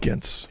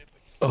significance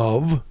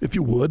of, if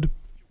you would,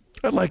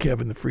 I'd like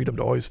having the freedom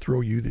to always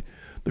throw you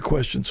the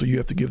question so you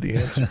have to give the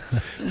answer.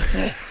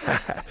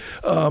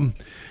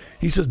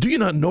 He says, do you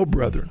not know,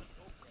 brethren,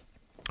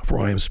 for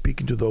I am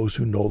speaking to those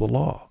who know the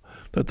law,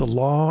 that the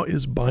law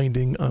is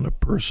binding on a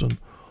person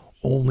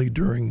only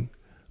during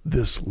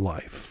this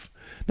life.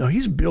 Now,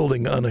 he's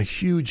building on a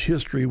huge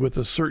history with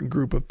a certain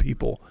group of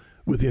people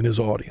within his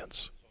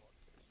audience.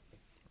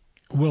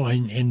 Well,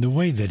 in the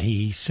way that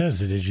he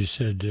says it, as you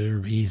said,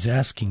 he's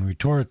asking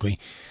rhetorically,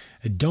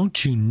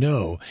 don't you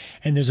know?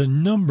 And there's a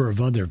number of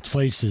other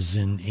places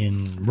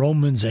in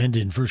Romans and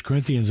in 1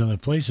 Corinthians and other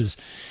places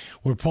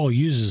where Paul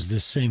uses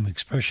this same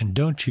expression,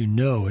 don't you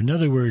know? In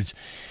other words,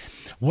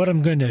 what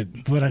I'm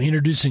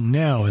introducing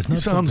now is not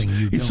something you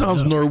don't know. He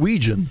sounds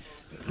Norwegian.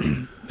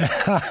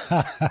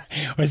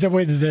 That's the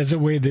way that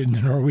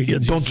the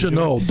Norwegians don't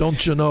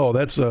you know?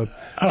 That's a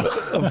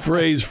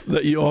phrase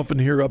that you often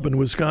hear up in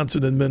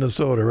Wisconsin and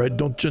Minnesota, right?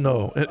 Don't you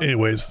know?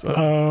 Anyways,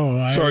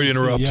 sorry to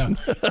interrupt. Yeah.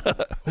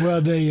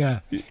 Well,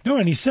 no,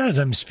 and he says,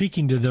 I'm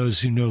speaking to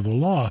those who know the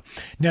law.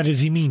 Now,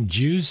 does he mean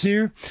Jews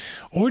here?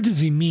 Or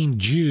does he mean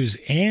Jews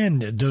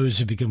and those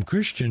who become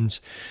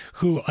Christians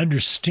who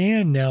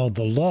understand now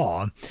the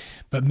law,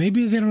 but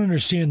maybe they don't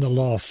understand the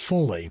law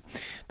fully?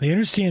 They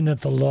understand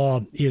that the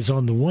law is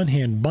on the one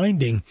hand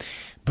binding,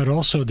 but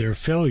also their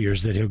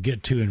failures that he'll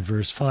get to in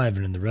verse 5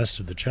 and in the rest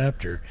of the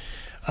chapter.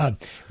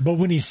 But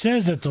when he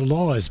says that the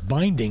law is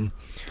binding,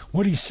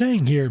 what he's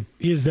saying here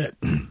is that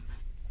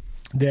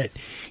that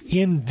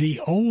in the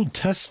Old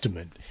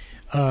Testament,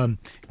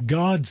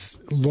 God's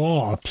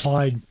law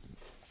applied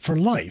for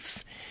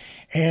life.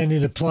 And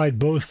it applied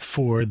both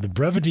for the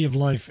brevity of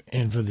life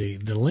and for the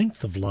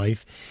length of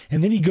life.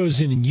 And then he goes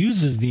in and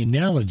uses the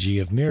analogy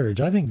of marriage.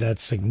 I think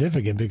that's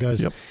significant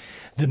because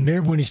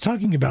when he's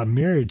talking about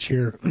marriage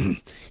here,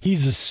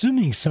 he's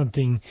assuming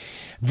something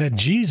that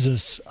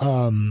Jesus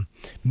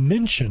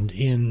mentioned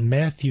in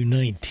Matthew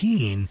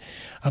 19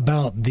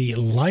 about the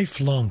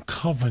lifelong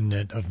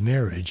covenant of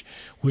marriage,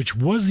 which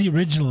was the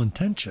original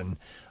intention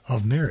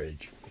of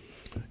marriage.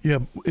 Yeah,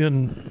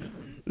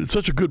 it's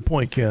such a good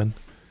point, Ken.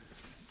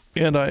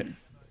 And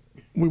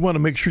we want to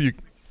make sure you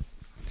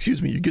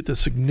get the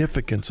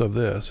significance of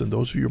this. And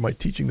those of you who might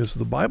teaching this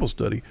as a Bible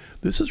study,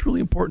 this is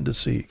really important to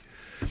see,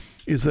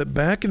 is that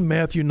back in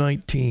Matthew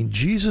 19,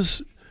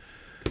 Jesus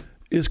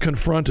is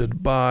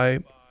confronted by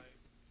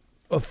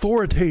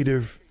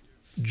authoritative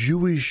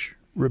Jewish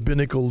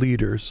rabbinical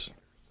leaders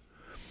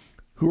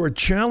who are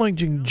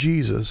challenging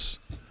Jesus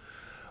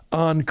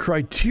on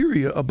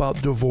criteria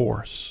about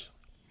divorce.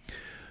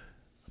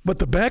 But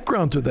the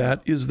background to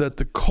that is that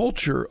the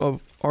culture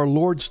of our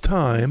Lord's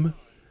time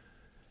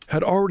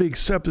had already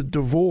accepted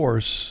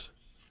divorce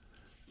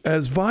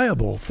as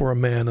viable for a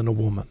man and a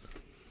woman.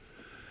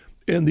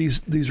 And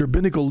these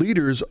rabbinical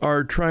leaders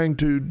are trying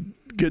to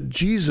get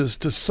Jesus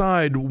to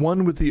side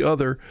one with the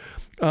other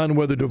on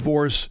whether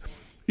divorce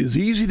is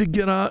easy to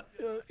get on,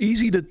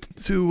 easy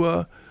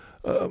to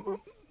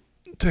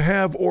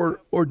have,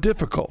 or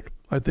difficult.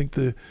 I think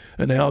the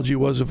analogy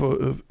was if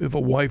a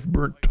wife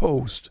burnt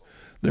toast,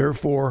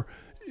 therefore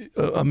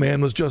a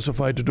man was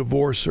justified to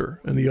divorce her,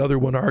 and the other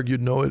one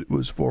argued no, it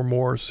was for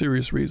more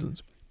serious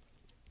reasons.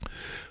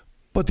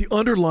 But the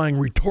underlying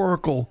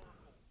rhetorical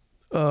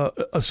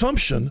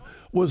assumption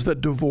was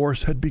that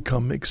divorce had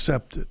become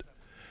accepted.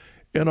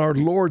 And our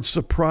Lord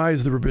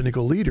surprised the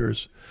rabbinical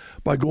leaders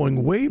by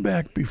going way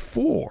back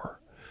before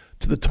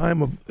to the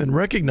time of and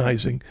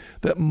recognizing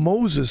that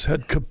Moses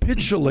had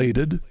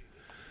capitulated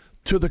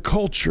to the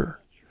culture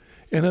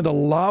and had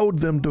allowed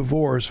them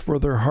divorce for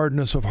their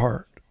hardness of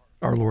heart,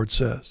 our Lord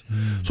says.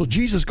 So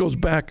Jesus goes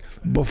back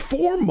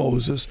before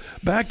Moses,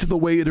 back to the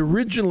way it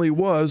originally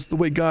was, the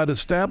way God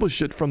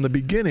established it from the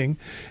beginning,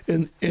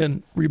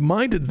 and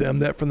reminded them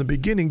that from the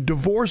beginning,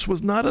 divorce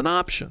was not an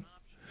option.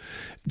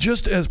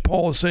 Just as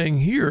Paul is saying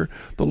here,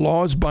 the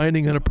law is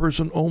binding on a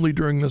person only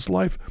during this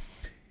life.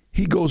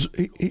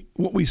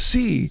 What we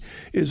see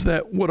is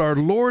that what our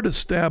Lord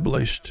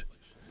established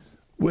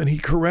when he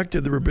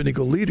corrected the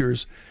rabbinical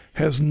leaders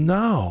has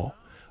now,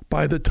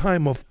 by the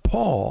time of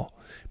Paul,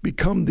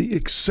 become the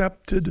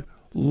accepted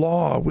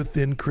law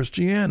within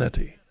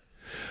Christianity.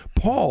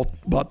 Paul,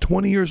 about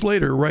 20 years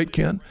later, right,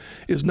 Ken,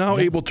 is now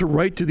able to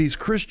write to these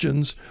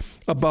Christians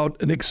about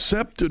an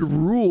accepted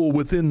rule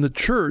within the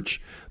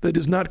church that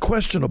is not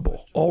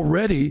questionable.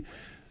 Already,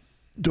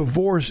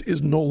 divorce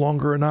is no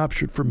longer an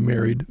option for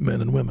married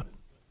men and women.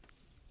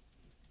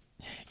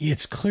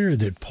 It's clear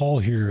that Paul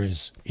here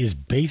is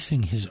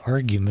basing his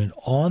argument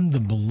on the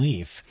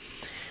belief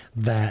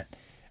that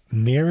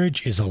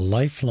marriage is a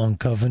lifelong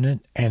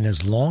covenant, and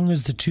as long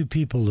as the two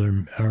people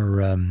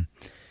are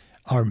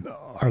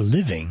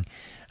living,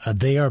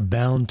 they are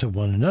bound to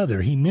one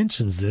another. He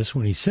mentions this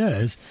when he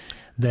says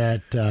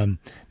that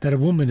a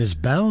woman is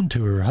bound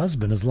to her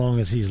husband as long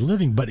as he's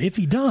living, but if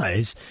he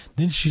dies,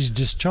 then she's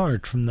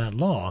discharged from that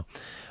law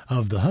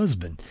of the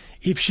husband.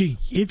 If she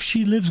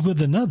lives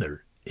with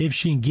another, if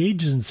she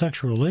engages in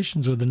sexual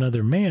relations with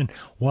another man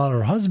while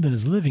her husband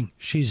is living,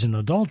 she's an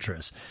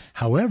adulteress.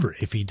 However,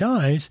 if he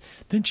dies,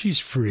 then she's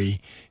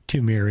free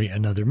to marry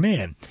another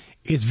man.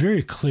 It's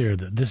very clear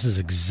that this is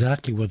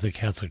exactly what the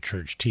Catholic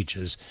Church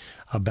teaches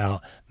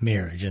about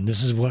marriage. And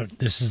this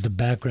is the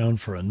background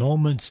for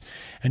annulments.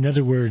 In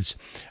other words,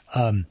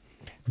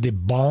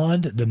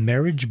 the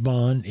marriage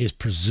bond is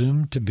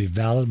presumed to be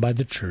valid by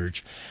the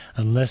church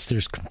unless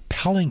there's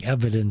compelling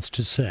evidence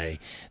to say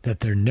that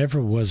there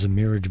never was a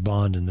marriage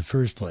bond in the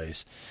first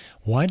place.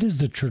 Why does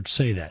the church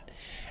say that?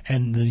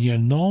 And the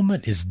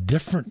annulment is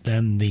different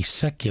than the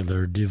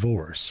secular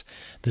divorce.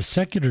 The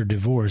secular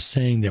divorce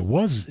says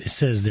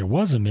there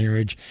was a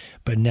marriage,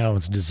 but now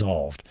it's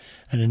dissolved.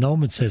 An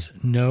annulment says,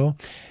 no,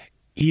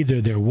 either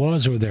there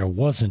was or there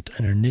wasn't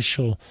an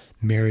initial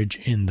marriage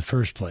in the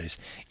first place.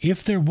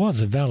 If there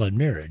was a valid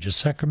marriage, a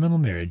sacramental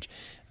marriage,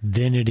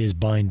 then it is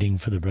binding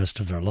for the rest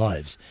of their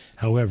lives.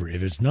 However,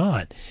 if it's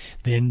not,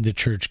 then the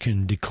church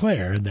can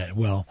declare that,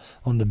 well,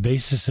 on the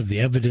basis of the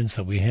evidence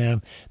that we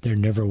have, there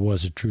never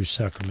was a true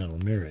sacramental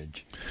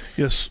marriage.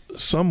 Yes,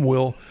 some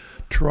will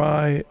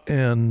try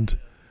and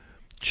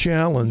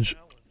challenge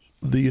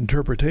the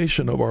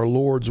interpretation of our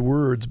Lord's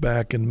words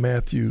back in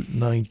Matthew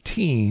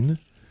 19,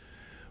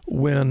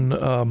 when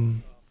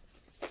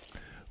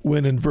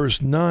in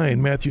verse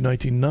 9, Matthew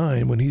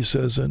 19:9, when he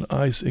says, and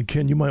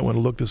Ken, you might want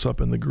to look this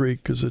up in the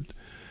Greek because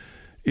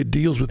it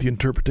deals with the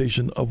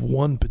interpretation of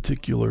one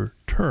particular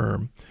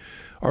term.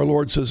 Our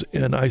Lord says,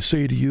 and I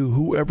say to you,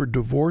 whoever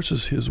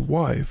divorces his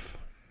wife,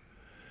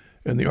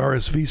 and the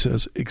RSV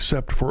says,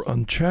 except for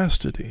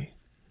unchastity,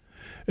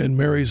 and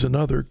marries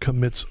another,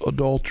 commits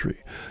adultery.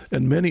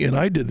 And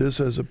I did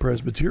this as a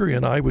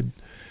Presbyterian, I would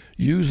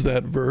use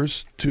that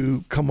verse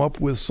to come up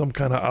with some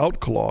kind of out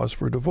clause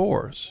for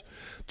divorce,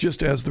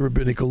 just as the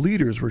rabbinical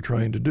leaders were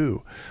trying to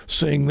do,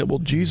 saying that, well,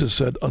 Jesus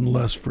said,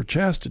 unless for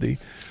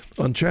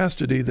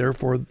unchastity,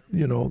 therefore,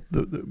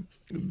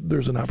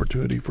 there's an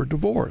opportunity for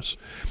divorce.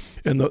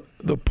 And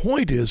the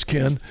point is,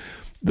 Ken,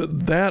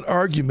 that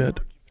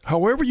argument,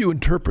 however you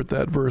interpret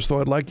that verse, though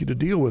I'd like you to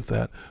deal with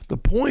that, the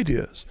point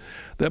is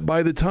that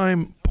by the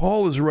time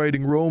Paul is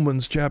writing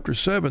Romans chapter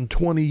 7,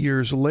 20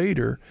 years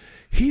later,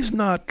 he's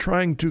not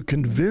trying to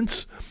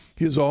convince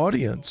his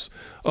audience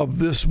of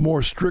this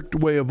more strict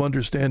way of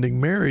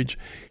understanding marriage.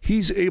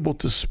 He's able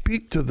to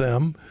speak to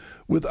them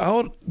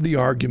without the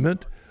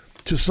argument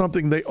to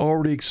something they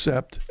already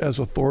accept as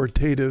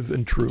authoritative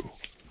and true.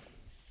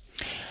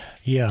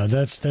 Yeah,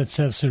 that's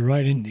absolutely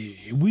right. And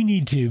we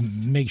need to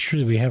make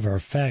sure that we have our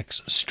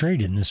facts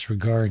straight in this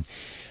regard.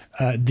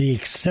 The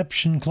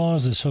exception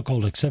clause, the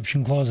so-called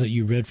exception clause that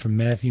you read from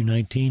Matthew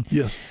 19,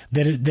 yes,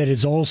 that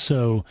is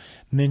also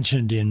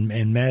mentioned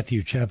in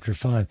Matthew chapter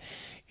 5.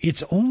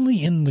 It's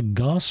only in the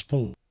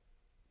gospel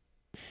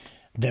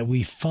that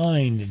we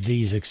find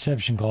these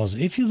exception clauses.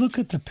 If you look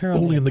at the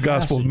parallel only in the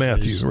passages, Gospel of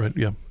Matthew, right?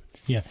 Yeah.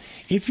 Yeah.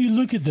 If you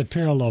look at the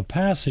parallel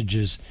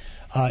passages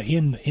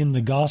in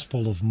the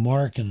Gospel of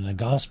Mark and the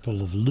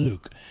Gospel of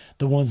Luke,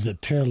 the ones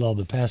that parallel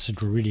the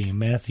passage we're reading in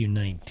Matthew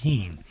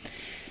 19.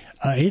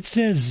 It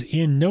says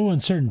in no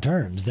uncertain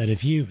terms that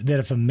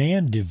if a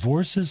man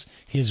divorces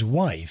his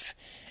wife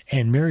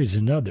and marries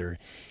another,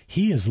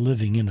 he is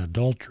living in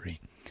adultery,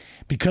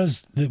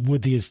 because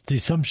with the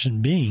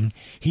assumption being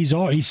he's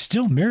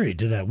still married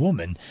to that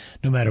woman,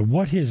 no matter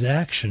what his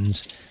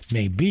actions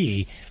may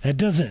be. That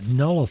doesn't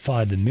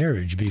nullify the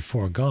marriage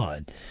before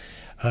God.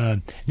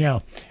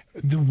 Now,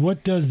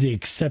 what does the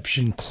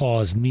exception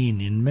clause mean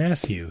in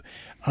Matthew?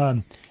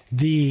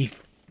 The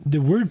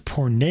word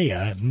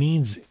porneia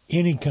means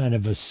any kind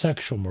of a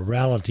sexual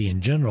morality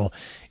in general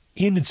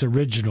in its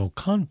original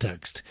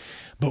context.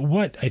 But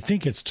what I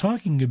think it's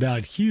talking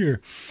about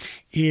here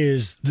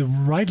is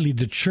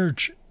the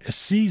church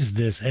sees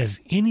this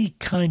as any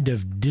kind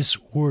of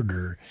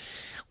disorder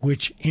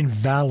which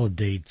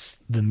invalidates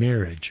the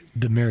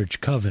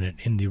marriage covenant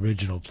in the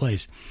original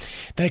place.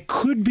 That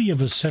could be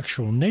of a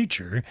sexual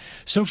nature.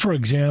 So, for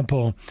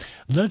example,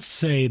 let's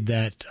say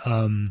that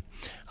a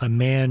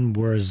man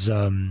was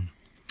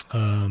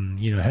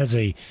has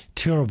a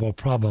terrible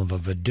problem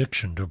of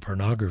addiction to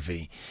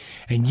pornography,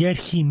 and yet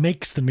he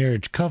makes the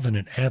marriage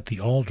covenant at the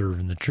altar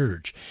in the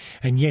church,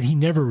 and yet he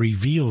never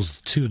reveals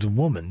to the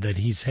woman that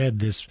he's had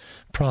this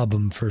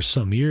problem for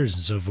some years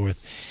and so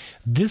forth.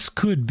 This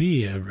could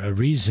be a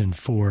reason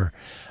for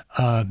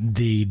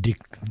the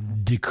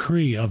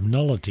decree of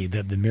nullity,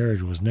 that the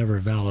marriage was never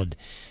valid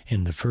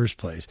in the first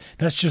place.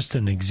 That's just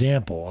an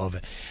example of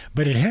it,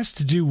 but it has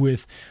to do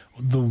with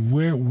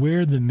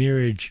where the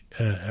marriage,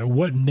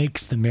 what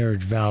makes the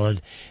marriage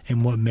valid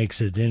and what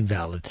makes it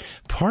invalid.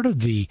 Part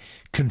of the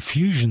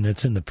confusion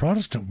that's in the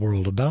Protestant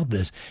world about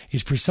this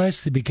is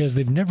precisely because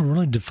they've never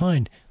really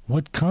defined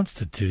what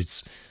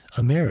constitutes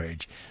a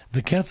marriage.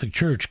 The Catholic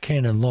Church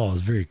canon law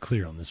is very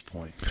clear on this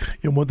point.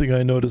 And one thing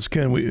I noticed,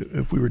 Ken,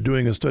 if we were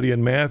doing a study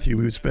in Matthew,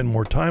 we would spend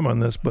more time on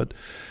this, but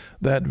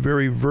that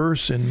very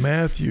verse in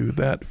Matthew,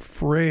 that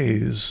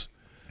phrase,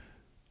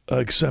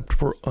 except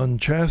for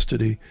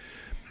unchastity,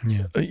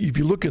 if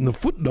you look in the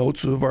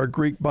footnotes of our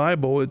Greek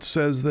Bible, it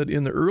says that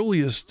in the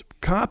earliest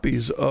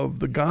copies of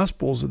the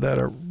Gospels that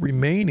are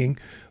remaining,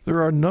 there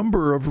are a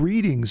number of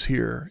readings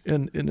here.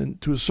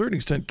 And to a certain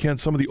extent, Ken,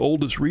 some of the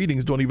oldest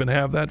readings don't even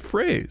have that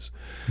phrase.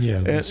 Yeah,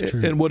 that's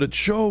true. And what it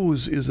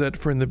shows is that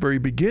from the very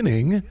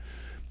beginning,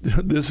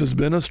 this has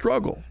been a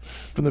struggle.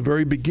 From the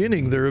very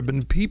beginning, there have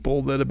been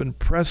people that have been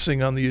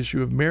pressing on the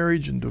issue of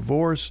marriage and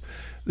divorce.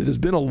 It has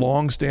been a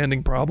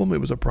long-standing problem.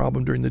 It was a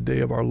problem during the day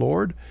of our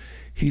Lord.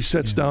 He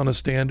sets down a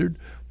standard.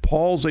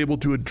 Paul's able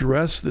to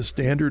address the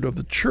standard of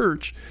the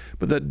church,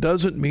 but that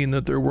doesn't mean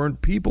that there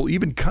weren't people,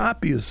 even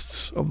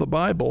copyists of the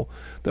Bible,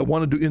 that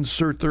wanted to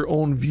insert their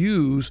own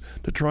views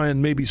to try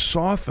and maybe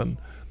soften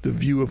the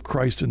view of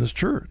Christ in his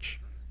church.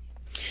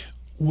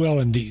 Well,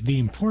 and the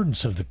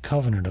importance of the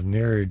covenant of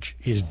marriage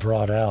is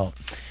brought out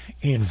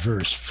in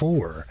verse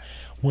 4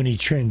 when he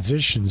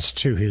transitions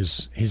to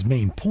his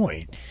main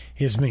point.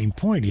 His main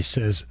point, he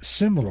says,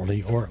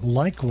 similarly, or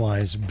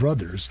likewise,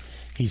 brothers,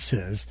 he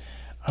says,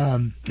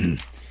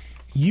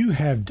 you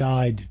have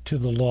died to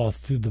the law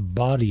through the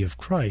body of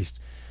Christ,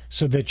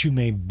 so that you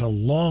may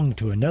belong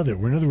to another.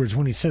 In other words,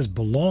 when he says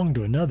belong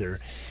to another,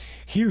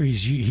 here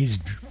he's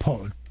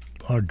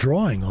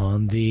drawing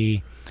on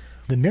the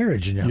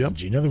marriage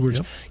analogy. In other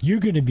words, you're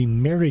going to be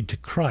married to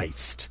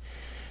Christ.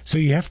 So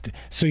you have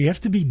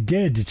to be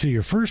dead to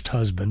your first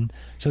husband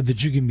so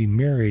that you can be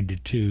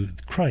married to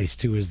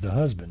Christ, who is the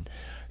husband.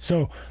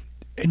 So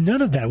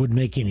none of that would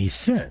make any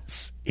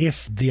sense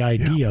if the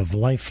idea of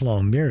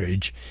lifelong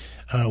marriage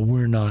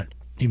were not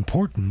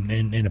important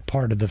and a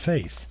part of the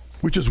faith.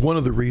 Which is one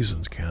of the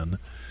reasons, Ken,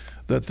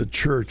 that the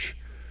church,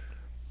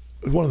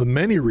 one of the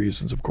many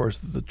reasons, of course,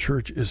 that the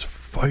church is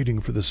fighting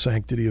for the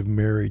sanctity of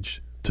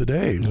marriage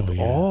today, with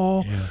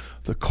all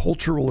the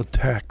cultural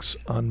attacks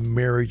on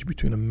marriage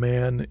between a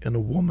man and a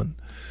woman.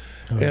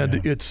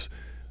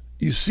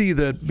 You see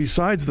that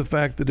besides the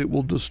fact that it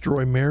will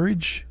destroy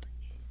marriage,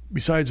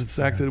 besides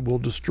the fact that it will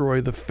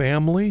destroy the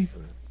family,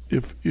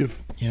 if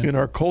in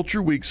our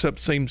culture we accept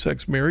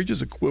same-sex marriage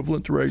as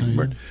equivalent to regular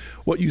marriage,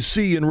 what you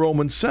see in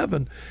Romans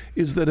 7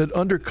 is that it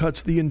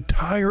undercuts the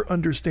entire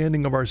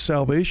understanding of our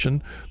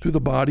salvation through the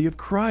body of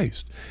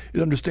Christ.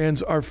 It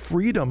understands our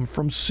freedom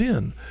from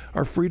sin,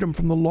 our freedom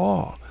from the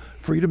law,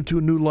 freedom to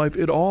a new life.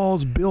 It all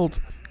is built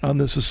on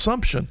this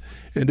assumption.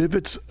 And if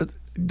it's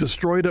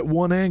destroyed at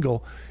one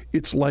angle,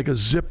 it's like a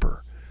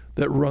zipper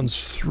that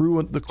runs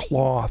through the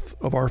cloth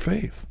of our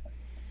faith.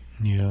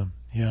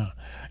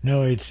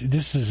 No,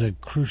 this is a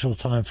crucial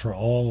time for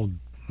all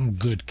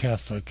good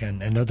Catholic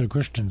and other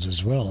Christians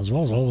as well as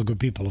all the good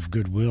people of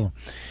goodwill,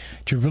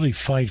 to really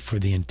fight for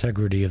the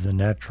integrity of the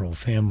natural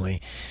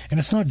family. And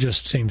it's not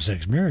just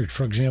same-sex marriage.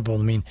 For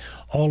example,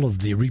 all of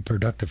the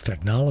reproductive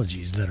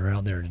technologies that are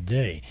out there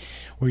today,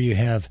 where you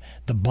have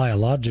the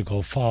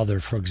biological father,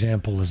 for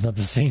example, is not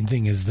the same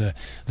thing as the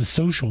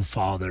social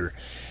father,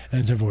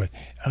 and so forth.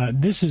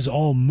 This is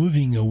all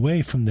moving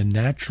away from the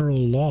natural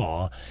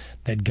law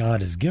that God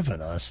has given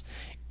us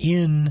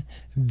in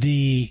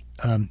the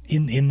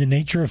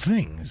nature of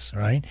things,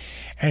 right?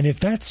 And if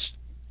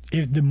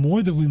the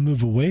more that we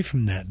move away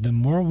from that, the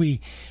more we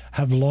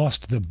have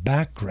lost the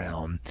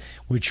background,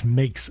 which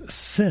makes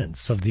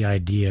sense of the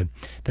idea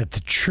that the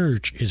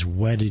church is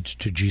wedded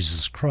to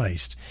Jesus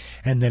Christ,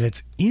 and that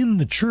it's in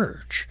the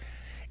church,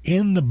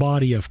 in the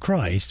body of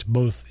Christ,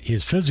 both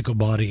his physical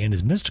body and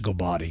his mystical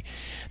body,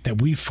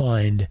 that we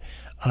find,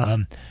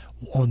 on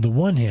the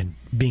one hand,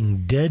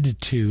 being dead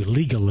to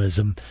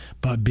legalism,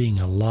 but being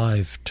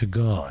alive to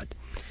God.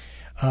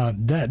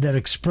 That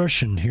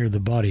expression here,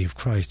 the body of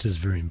Christ, is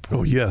very important.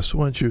 Oh, yes.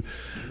 Why don't you,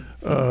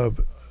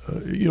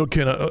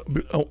 Ken, I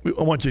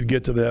want you to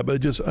get to that,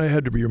 but I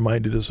had to be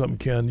reminded of something,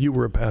 Ken. You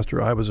were a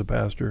pastor, I was a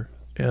pastor,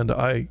 and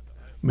I,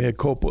 mea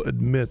culpa,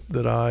 admit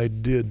that I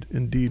did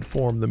indeed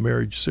form the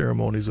marriage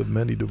ceremonies of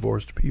many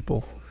divorced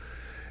people.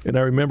 And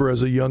I remember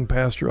as a young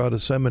pastor out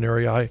of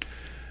seminary,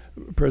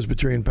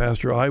 Presbyterian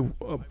pastor, I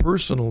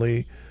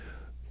personally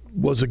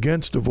was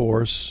against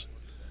divorce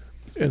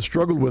and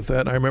struggled with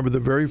that. And I remember the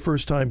very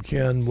first time,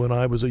 Ken, when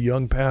I was a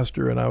young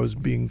pastor and I was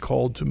being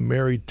called to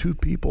marry two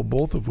people,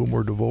 both of whom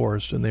were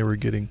divorced, and they were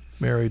getting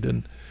married.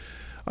 And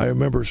I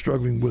remember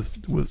struggling with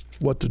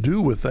what to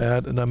do with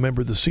that. And I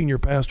remember the senior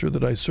pastor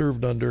that I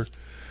served under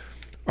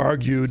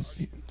argued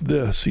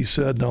this. He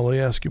said, "Now let me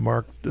ask you,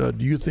 Mark, do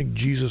you think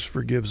Jesus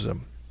forgives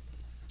them?"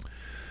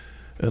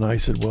 And I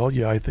said, "Well,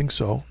 yeah, I think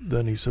so."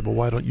 Then he said, "Well,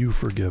 why don't you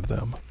forgive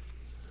them?"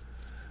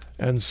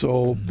 And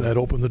so that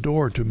opened the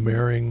door to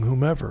marrying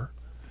whomever.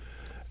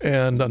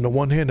 And on the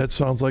one hand, that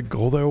sounds like,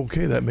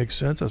 okay, that makes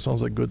sense. That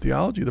sounds like good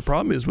theology. The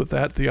problem is with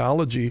that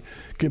theology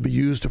can be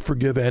used to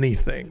forgive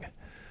anything.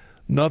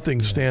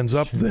 Nothing stands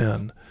up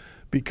then,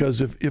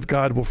 because if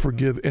God will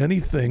forgive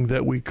anything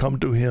that we come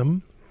to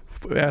him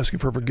asking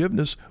for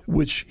forgiveness,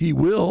 which he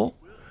will,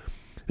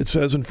 it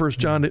says in 1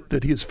 John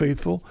that he is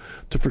faithful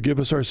to forgive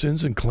us our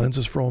sins and cleanse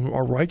us from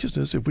our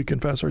righteousness if we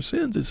confess our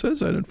sins. It says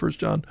that in 1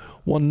 John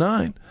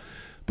 1:9.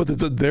 But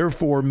that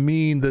therefore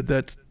mean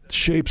that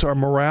shapes our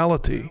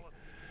morality,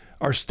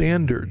 our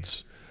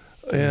standards,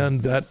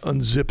 and that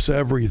unzips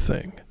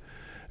everything.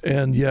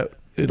 And yet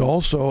it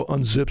also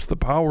unzips the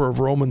power of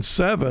Romans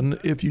 7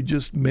 if you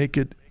just make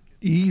it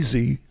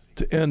easy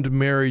to end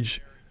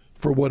marriage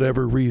for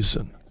whatever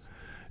reason.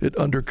 It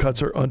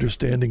undercuts our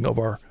understanding of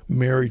our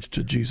marriage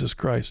to Jesus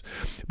Christ.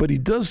 But he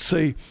does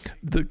say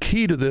the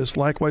key to this,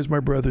 likewise,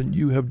 my brethren,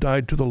 you have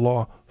died to the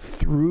law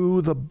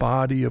through the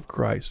body of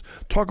Christ.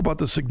 Talk about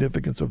the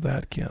significance of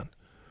that, Ken.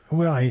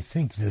 Well, I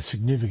think the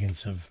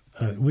significance of,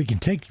 we can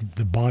take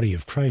the body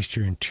of Christ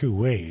here in two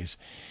ways.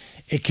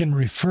 It can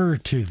refer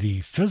to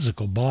the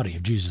physical body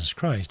of Jesus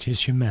Christ,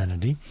 his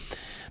humanity,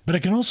 but it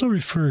can also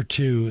refer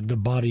to the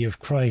body of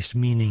Christ,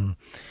 meaning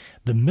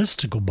the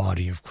mystical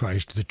body of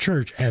Christ, the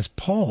church, as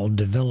Paul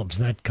develops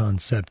that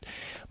concept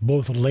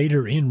both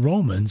later in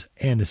Romans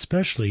and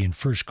especially in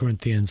 1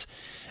 Corinthians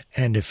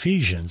and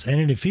Ephesians.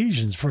 And in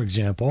Ephesians, for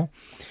example,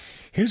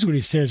 here's what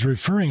he says,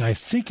 referring, I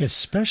think,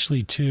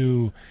 especially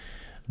to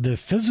the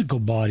physical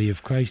body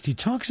of Christ. He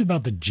talks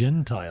about the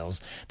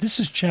Gentiles. This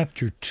is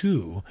chapter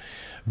 2,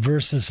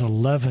 verses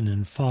 11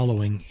 and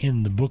following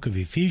in the book of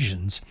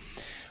Ephesians.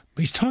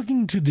 He's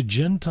talking to the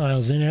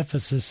Gentiles in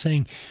Ephesus,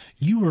 saying,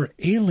 you were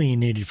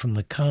alienated from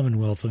the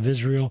commonwealth of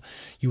Israel.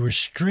 You were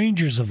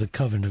strangers of the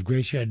covenant of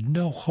grace. You had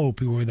no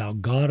hope. You were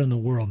without God in the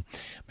world.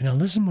 But now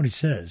listen to what he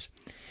says.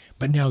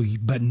 But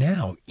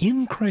now,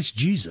 in Christ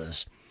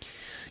Jesus,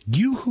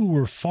 you who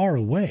were far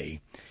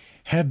away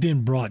have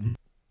been brought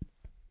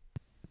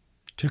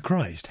to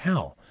Christ.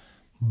 How?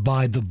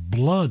 By the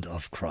blood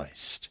of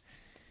Christ.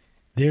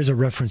 There's a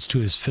reference to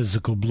his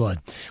physical blood.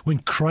 When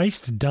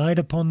Christ died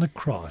upon the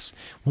cross,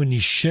 when he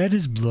shed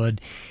his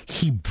blood,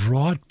 he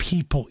brought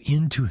people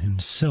into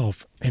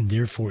himself and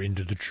therefore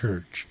into the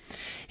church.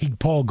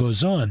 Paul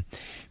goes on,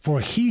 for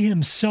he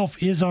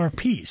himself is our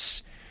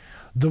peace,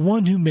 the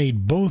one who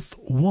made both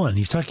one.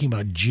 He's talking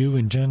about Jew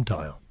and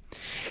Gentile.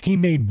 He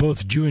made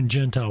both Jew and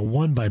Gentile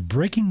one by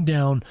breaking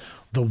down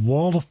the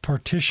wall of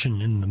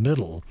partition in the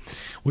middle,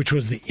 which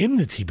was the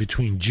enmity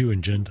between Jew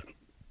and Gentile.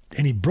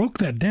 And he broke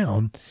that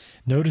down,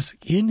 notice,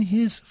 in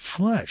his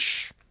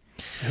flesh.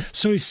 Yep.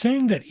 So he's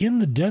saying that in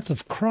the death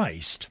of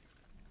Christ,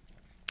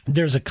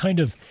 there's a kind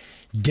of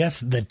death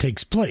that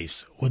takes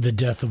place. Or the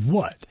death of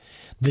what?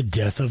 The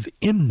death of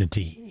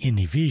enmity in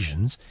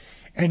Ephesians.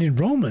 And in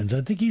Romans, I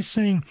think he's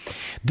saying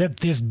that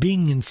this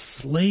being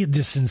enslaved,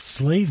 this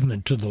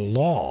enslavement to the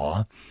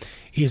law,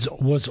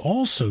 was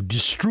also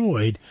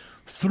destroyed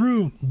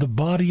through the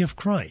body of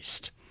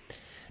Christ.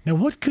 Now,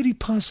 what could he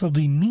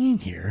possibly mean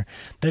here,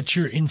 that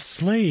you're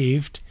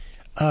enslaved,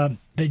 that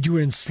you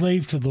were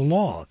enslaved to the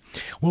law?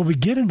 Well, we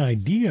get an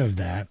idea of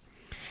that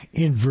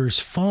in verse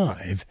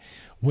 5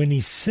 when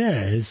he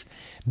says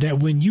that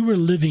when you were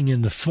living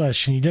in the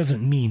flesh, and he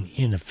doesn't mean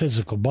in a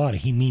physical body,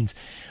 he means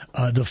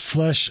the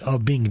flesh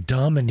of being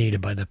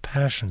dominated by the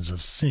passions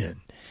of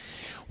sin.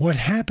 What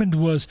happened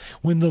was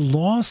when the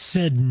law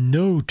said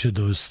no to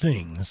those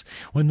things,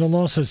 when the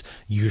law says,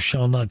 you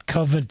shall not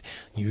covet,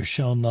 you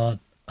shall not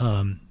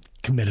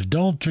commit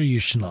adultery. You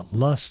shall not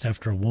lust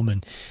after a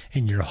woman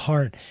in your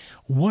heart.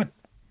 What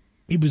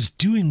it was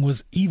doing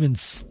was even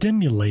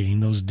stimulating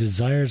those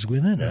desires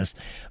within us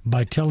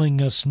by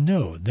telling us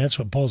no. That's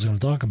what Paul's going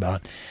to talk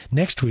about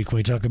next week when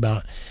we talk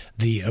about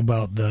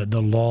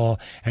the law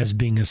as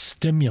being a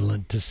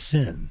stimulant to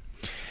sin.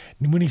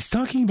 When he's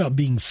talking about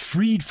being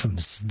freed from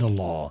the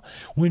law,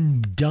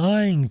 when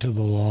dying to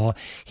the law,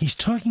 he's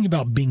talking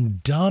about being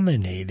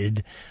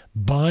dominated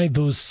by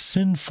those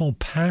sinful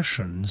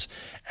passions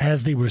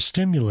as they were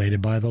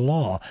stimulated by the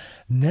law.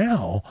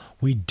 Now,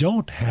 we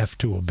don't have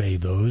to obey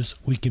those.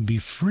 We can be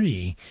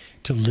free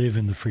to live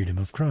in the freedom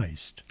of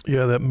Christ.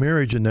 Yeah, that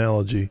marriage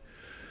analogy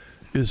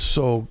is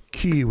so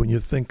key when you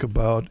think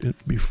about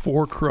it.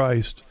 Before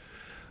Christ,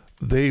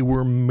 they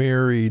were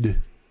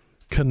married,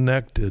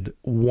 connected,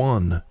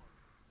 one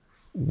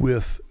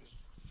with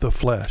the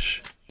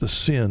flesh, the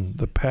sin,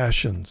 the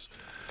passions.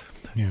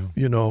 Yeah.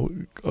 You know,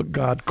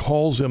 God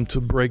calls them to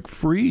break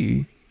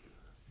free,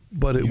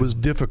 but it was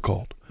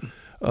difficult.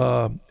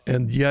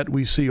 And yet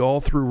we see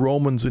all through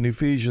Romans and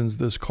Ephesians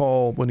this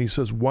call when he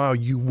says, while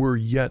you were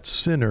yet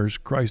sinners,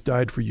 Christ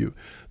died for you.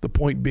 The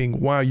point being,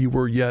 while you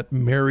were yet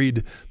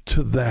married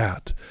to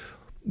that,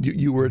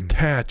 you were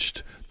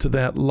attached to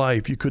that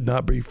life. You could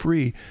not be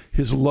free.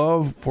 His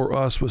love for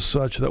us was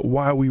such that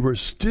while we were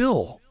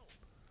still,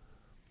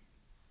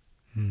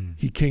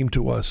 he came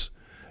to us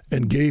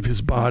and gave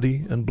his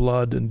body and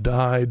blood and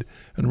died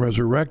and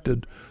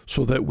resurrected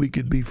so that we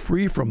could be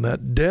free from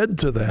that, dead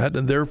to that.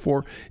 And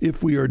therefore,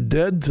 if we are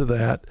dead to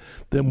that,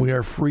 then we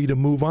are free to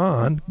move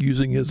on,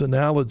 using his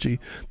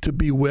analogy, to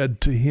be wed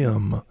to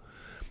him,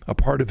 a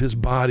part of his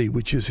body,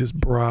 which is his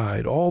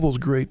bride. All those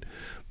great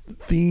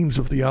themes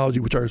of theology,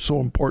 which are so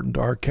important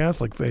to our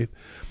Catholic faith,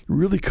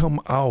 really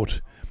come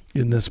out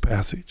in this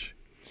passage.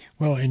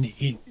 Well, and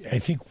I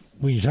think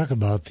when you talk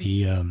about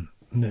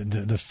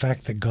the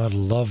fact that God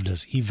loved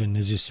us, even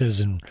as he says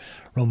in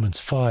Romans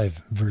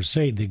 5, verse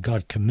 8, that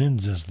God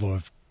commends his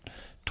love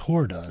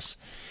toward us,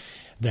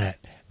 that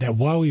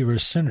while we were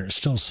sinners,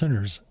 still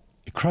sinners,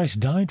 Christ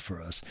died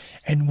for us.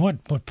 And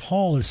what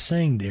Paul is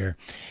saying there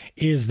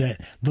is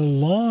that the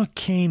law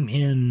came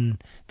in,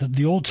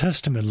 the Old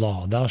Testament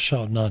law, thou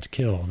shalt not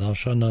kill, thou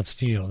shalt not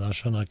steal, thou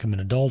shalt not commit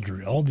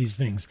adultery, all these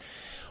things.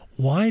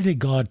 Why did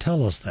God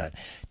tell us that?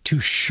 To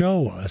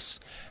show us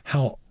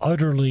how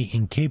utterly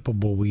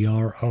incapable we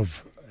are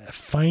of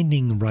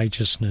finding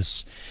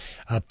righteousness,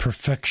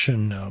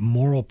 perfection,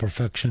 moral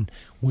perfection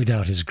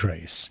without his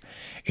grace.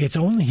 It's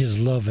only his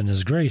love and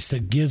his grace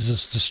that gives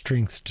us the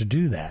strength to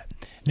do that.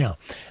 Now,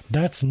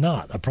 that's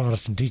not a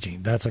Protestant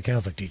teaching. That's a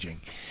Catholic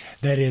teaching.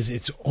 That is,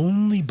 it's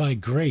only by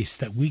grace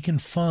that we can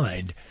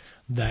find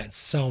that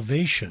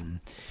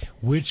salvation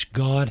which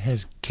God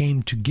has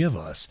came to give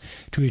us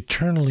to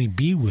eternally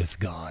be with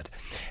God.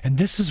 And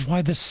this is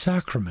why the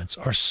sacraments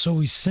are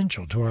so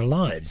essential to our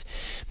lives,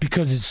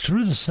 because it's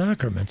through the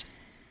sacraments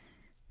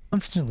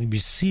constantly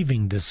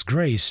receiving this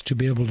grace to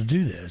be able to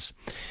do this.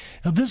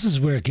 Now, this is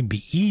where it can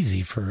be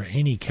easy for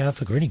any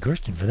Catholic or any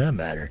Christian for that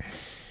matter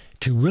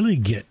to really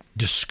get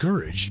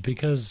discouraged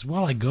because,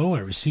 well, I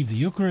receive the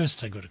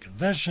Eucharist, I go to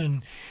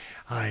confession,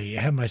 I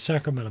have my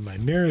sacrament of my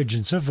marriage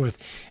and so forth,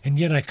 and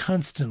yet I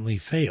constantly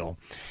fail.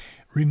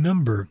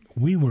 Remember,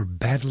 we were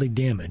badly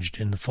damaged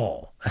in the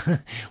fall.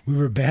 We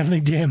were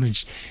badly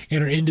damaged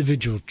in our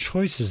individual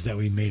choices that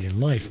we made in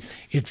life.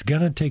 It's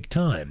going to take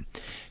time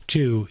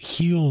to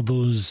heal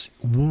those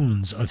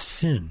wounds of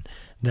sin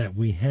that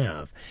we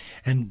have.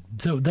 And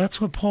so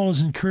that's what Paul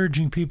is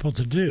encouraging people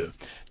to do.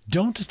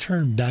 Don't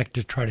turn back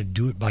to try to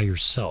do it by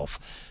yourself.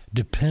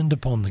 Depend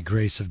upon the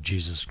grace of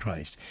Jesus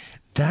Christ.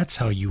 That's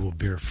how you will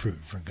bear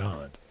fruit for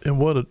God. And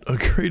what a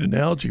great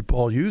analogy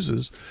Paul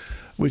uses,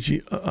 which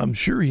I'm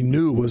sure he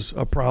knew was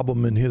a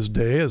problem in his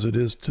day as it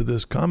is to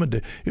this common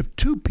day. If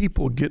two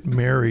people get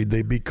married,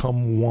 they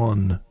become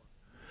one.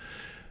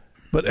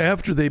 But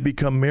after they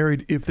become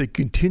married, if they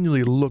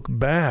continually look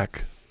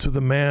back to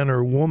the man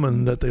or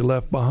woman that they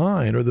left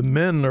behind, or the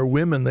men or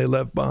women they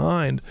left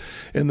behind,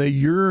 and they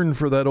yearn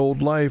for that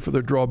old life, or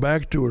they draw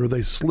back to it, or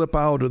they slip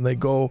out and they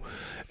go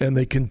and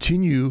they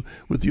continue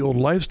with the old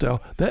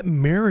lifestyle, that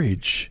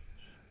marriage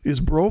is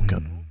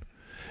broken.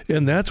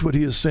 And that's what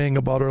he is saying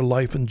about our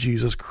life in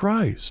Jesus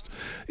Christ,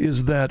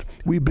 is that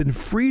we've been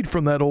freed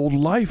from that old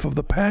life of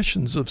the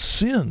passions of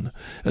sin,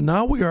 and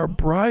now we are a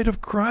bride of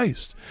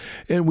Christ,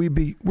 and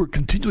we're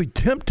continually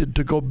tempted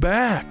to go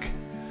back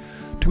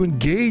to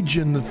engage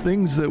in the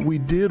things that we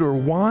did or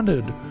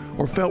wanted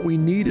or felt we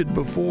needed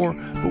before,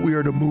 but we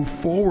are to move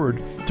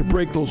forward to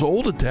break those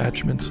old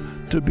attachments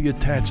to be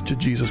attached to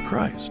Jesus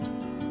Christ.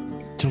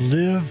 To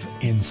live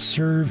and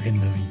serve in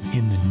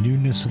the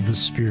newness of the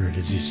Spirit,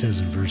 as he says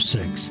in verse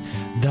 6.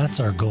 That's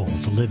our goal,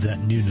 to live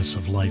that newness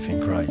of life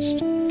in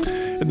Christ.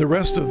 And the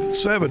rest of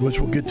 7, which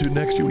we'll get to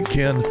next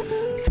weekend,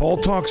 Paul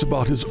talks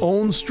about his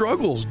own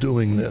struggles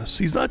doing this.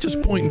 He's not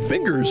just pointing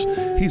fingers,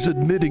 he's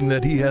admitting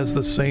that he has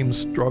the same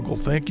struggle.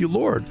 Thank you,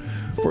 Lord,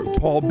 for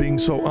Paul being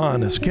so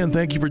honest. Ken,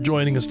 thank you for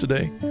joining us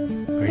today.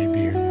 Great to be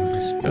here,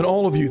 Marcus. And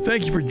all of you,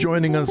 thank you for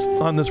joining us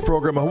on this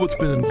program. I hope it's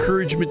been an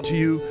encouragement to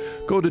you.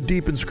 Go to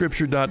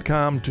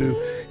deepinscripture.com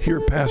to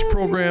hear past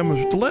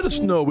programs, to let us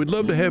know. We'd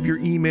love to have your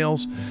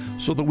emails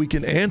so that we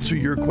can answer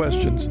your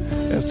questions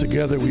as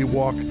together we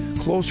walk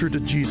closer to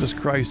Jesus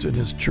Christ and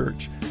His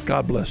church.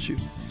 God bless you.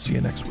 See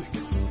you next week.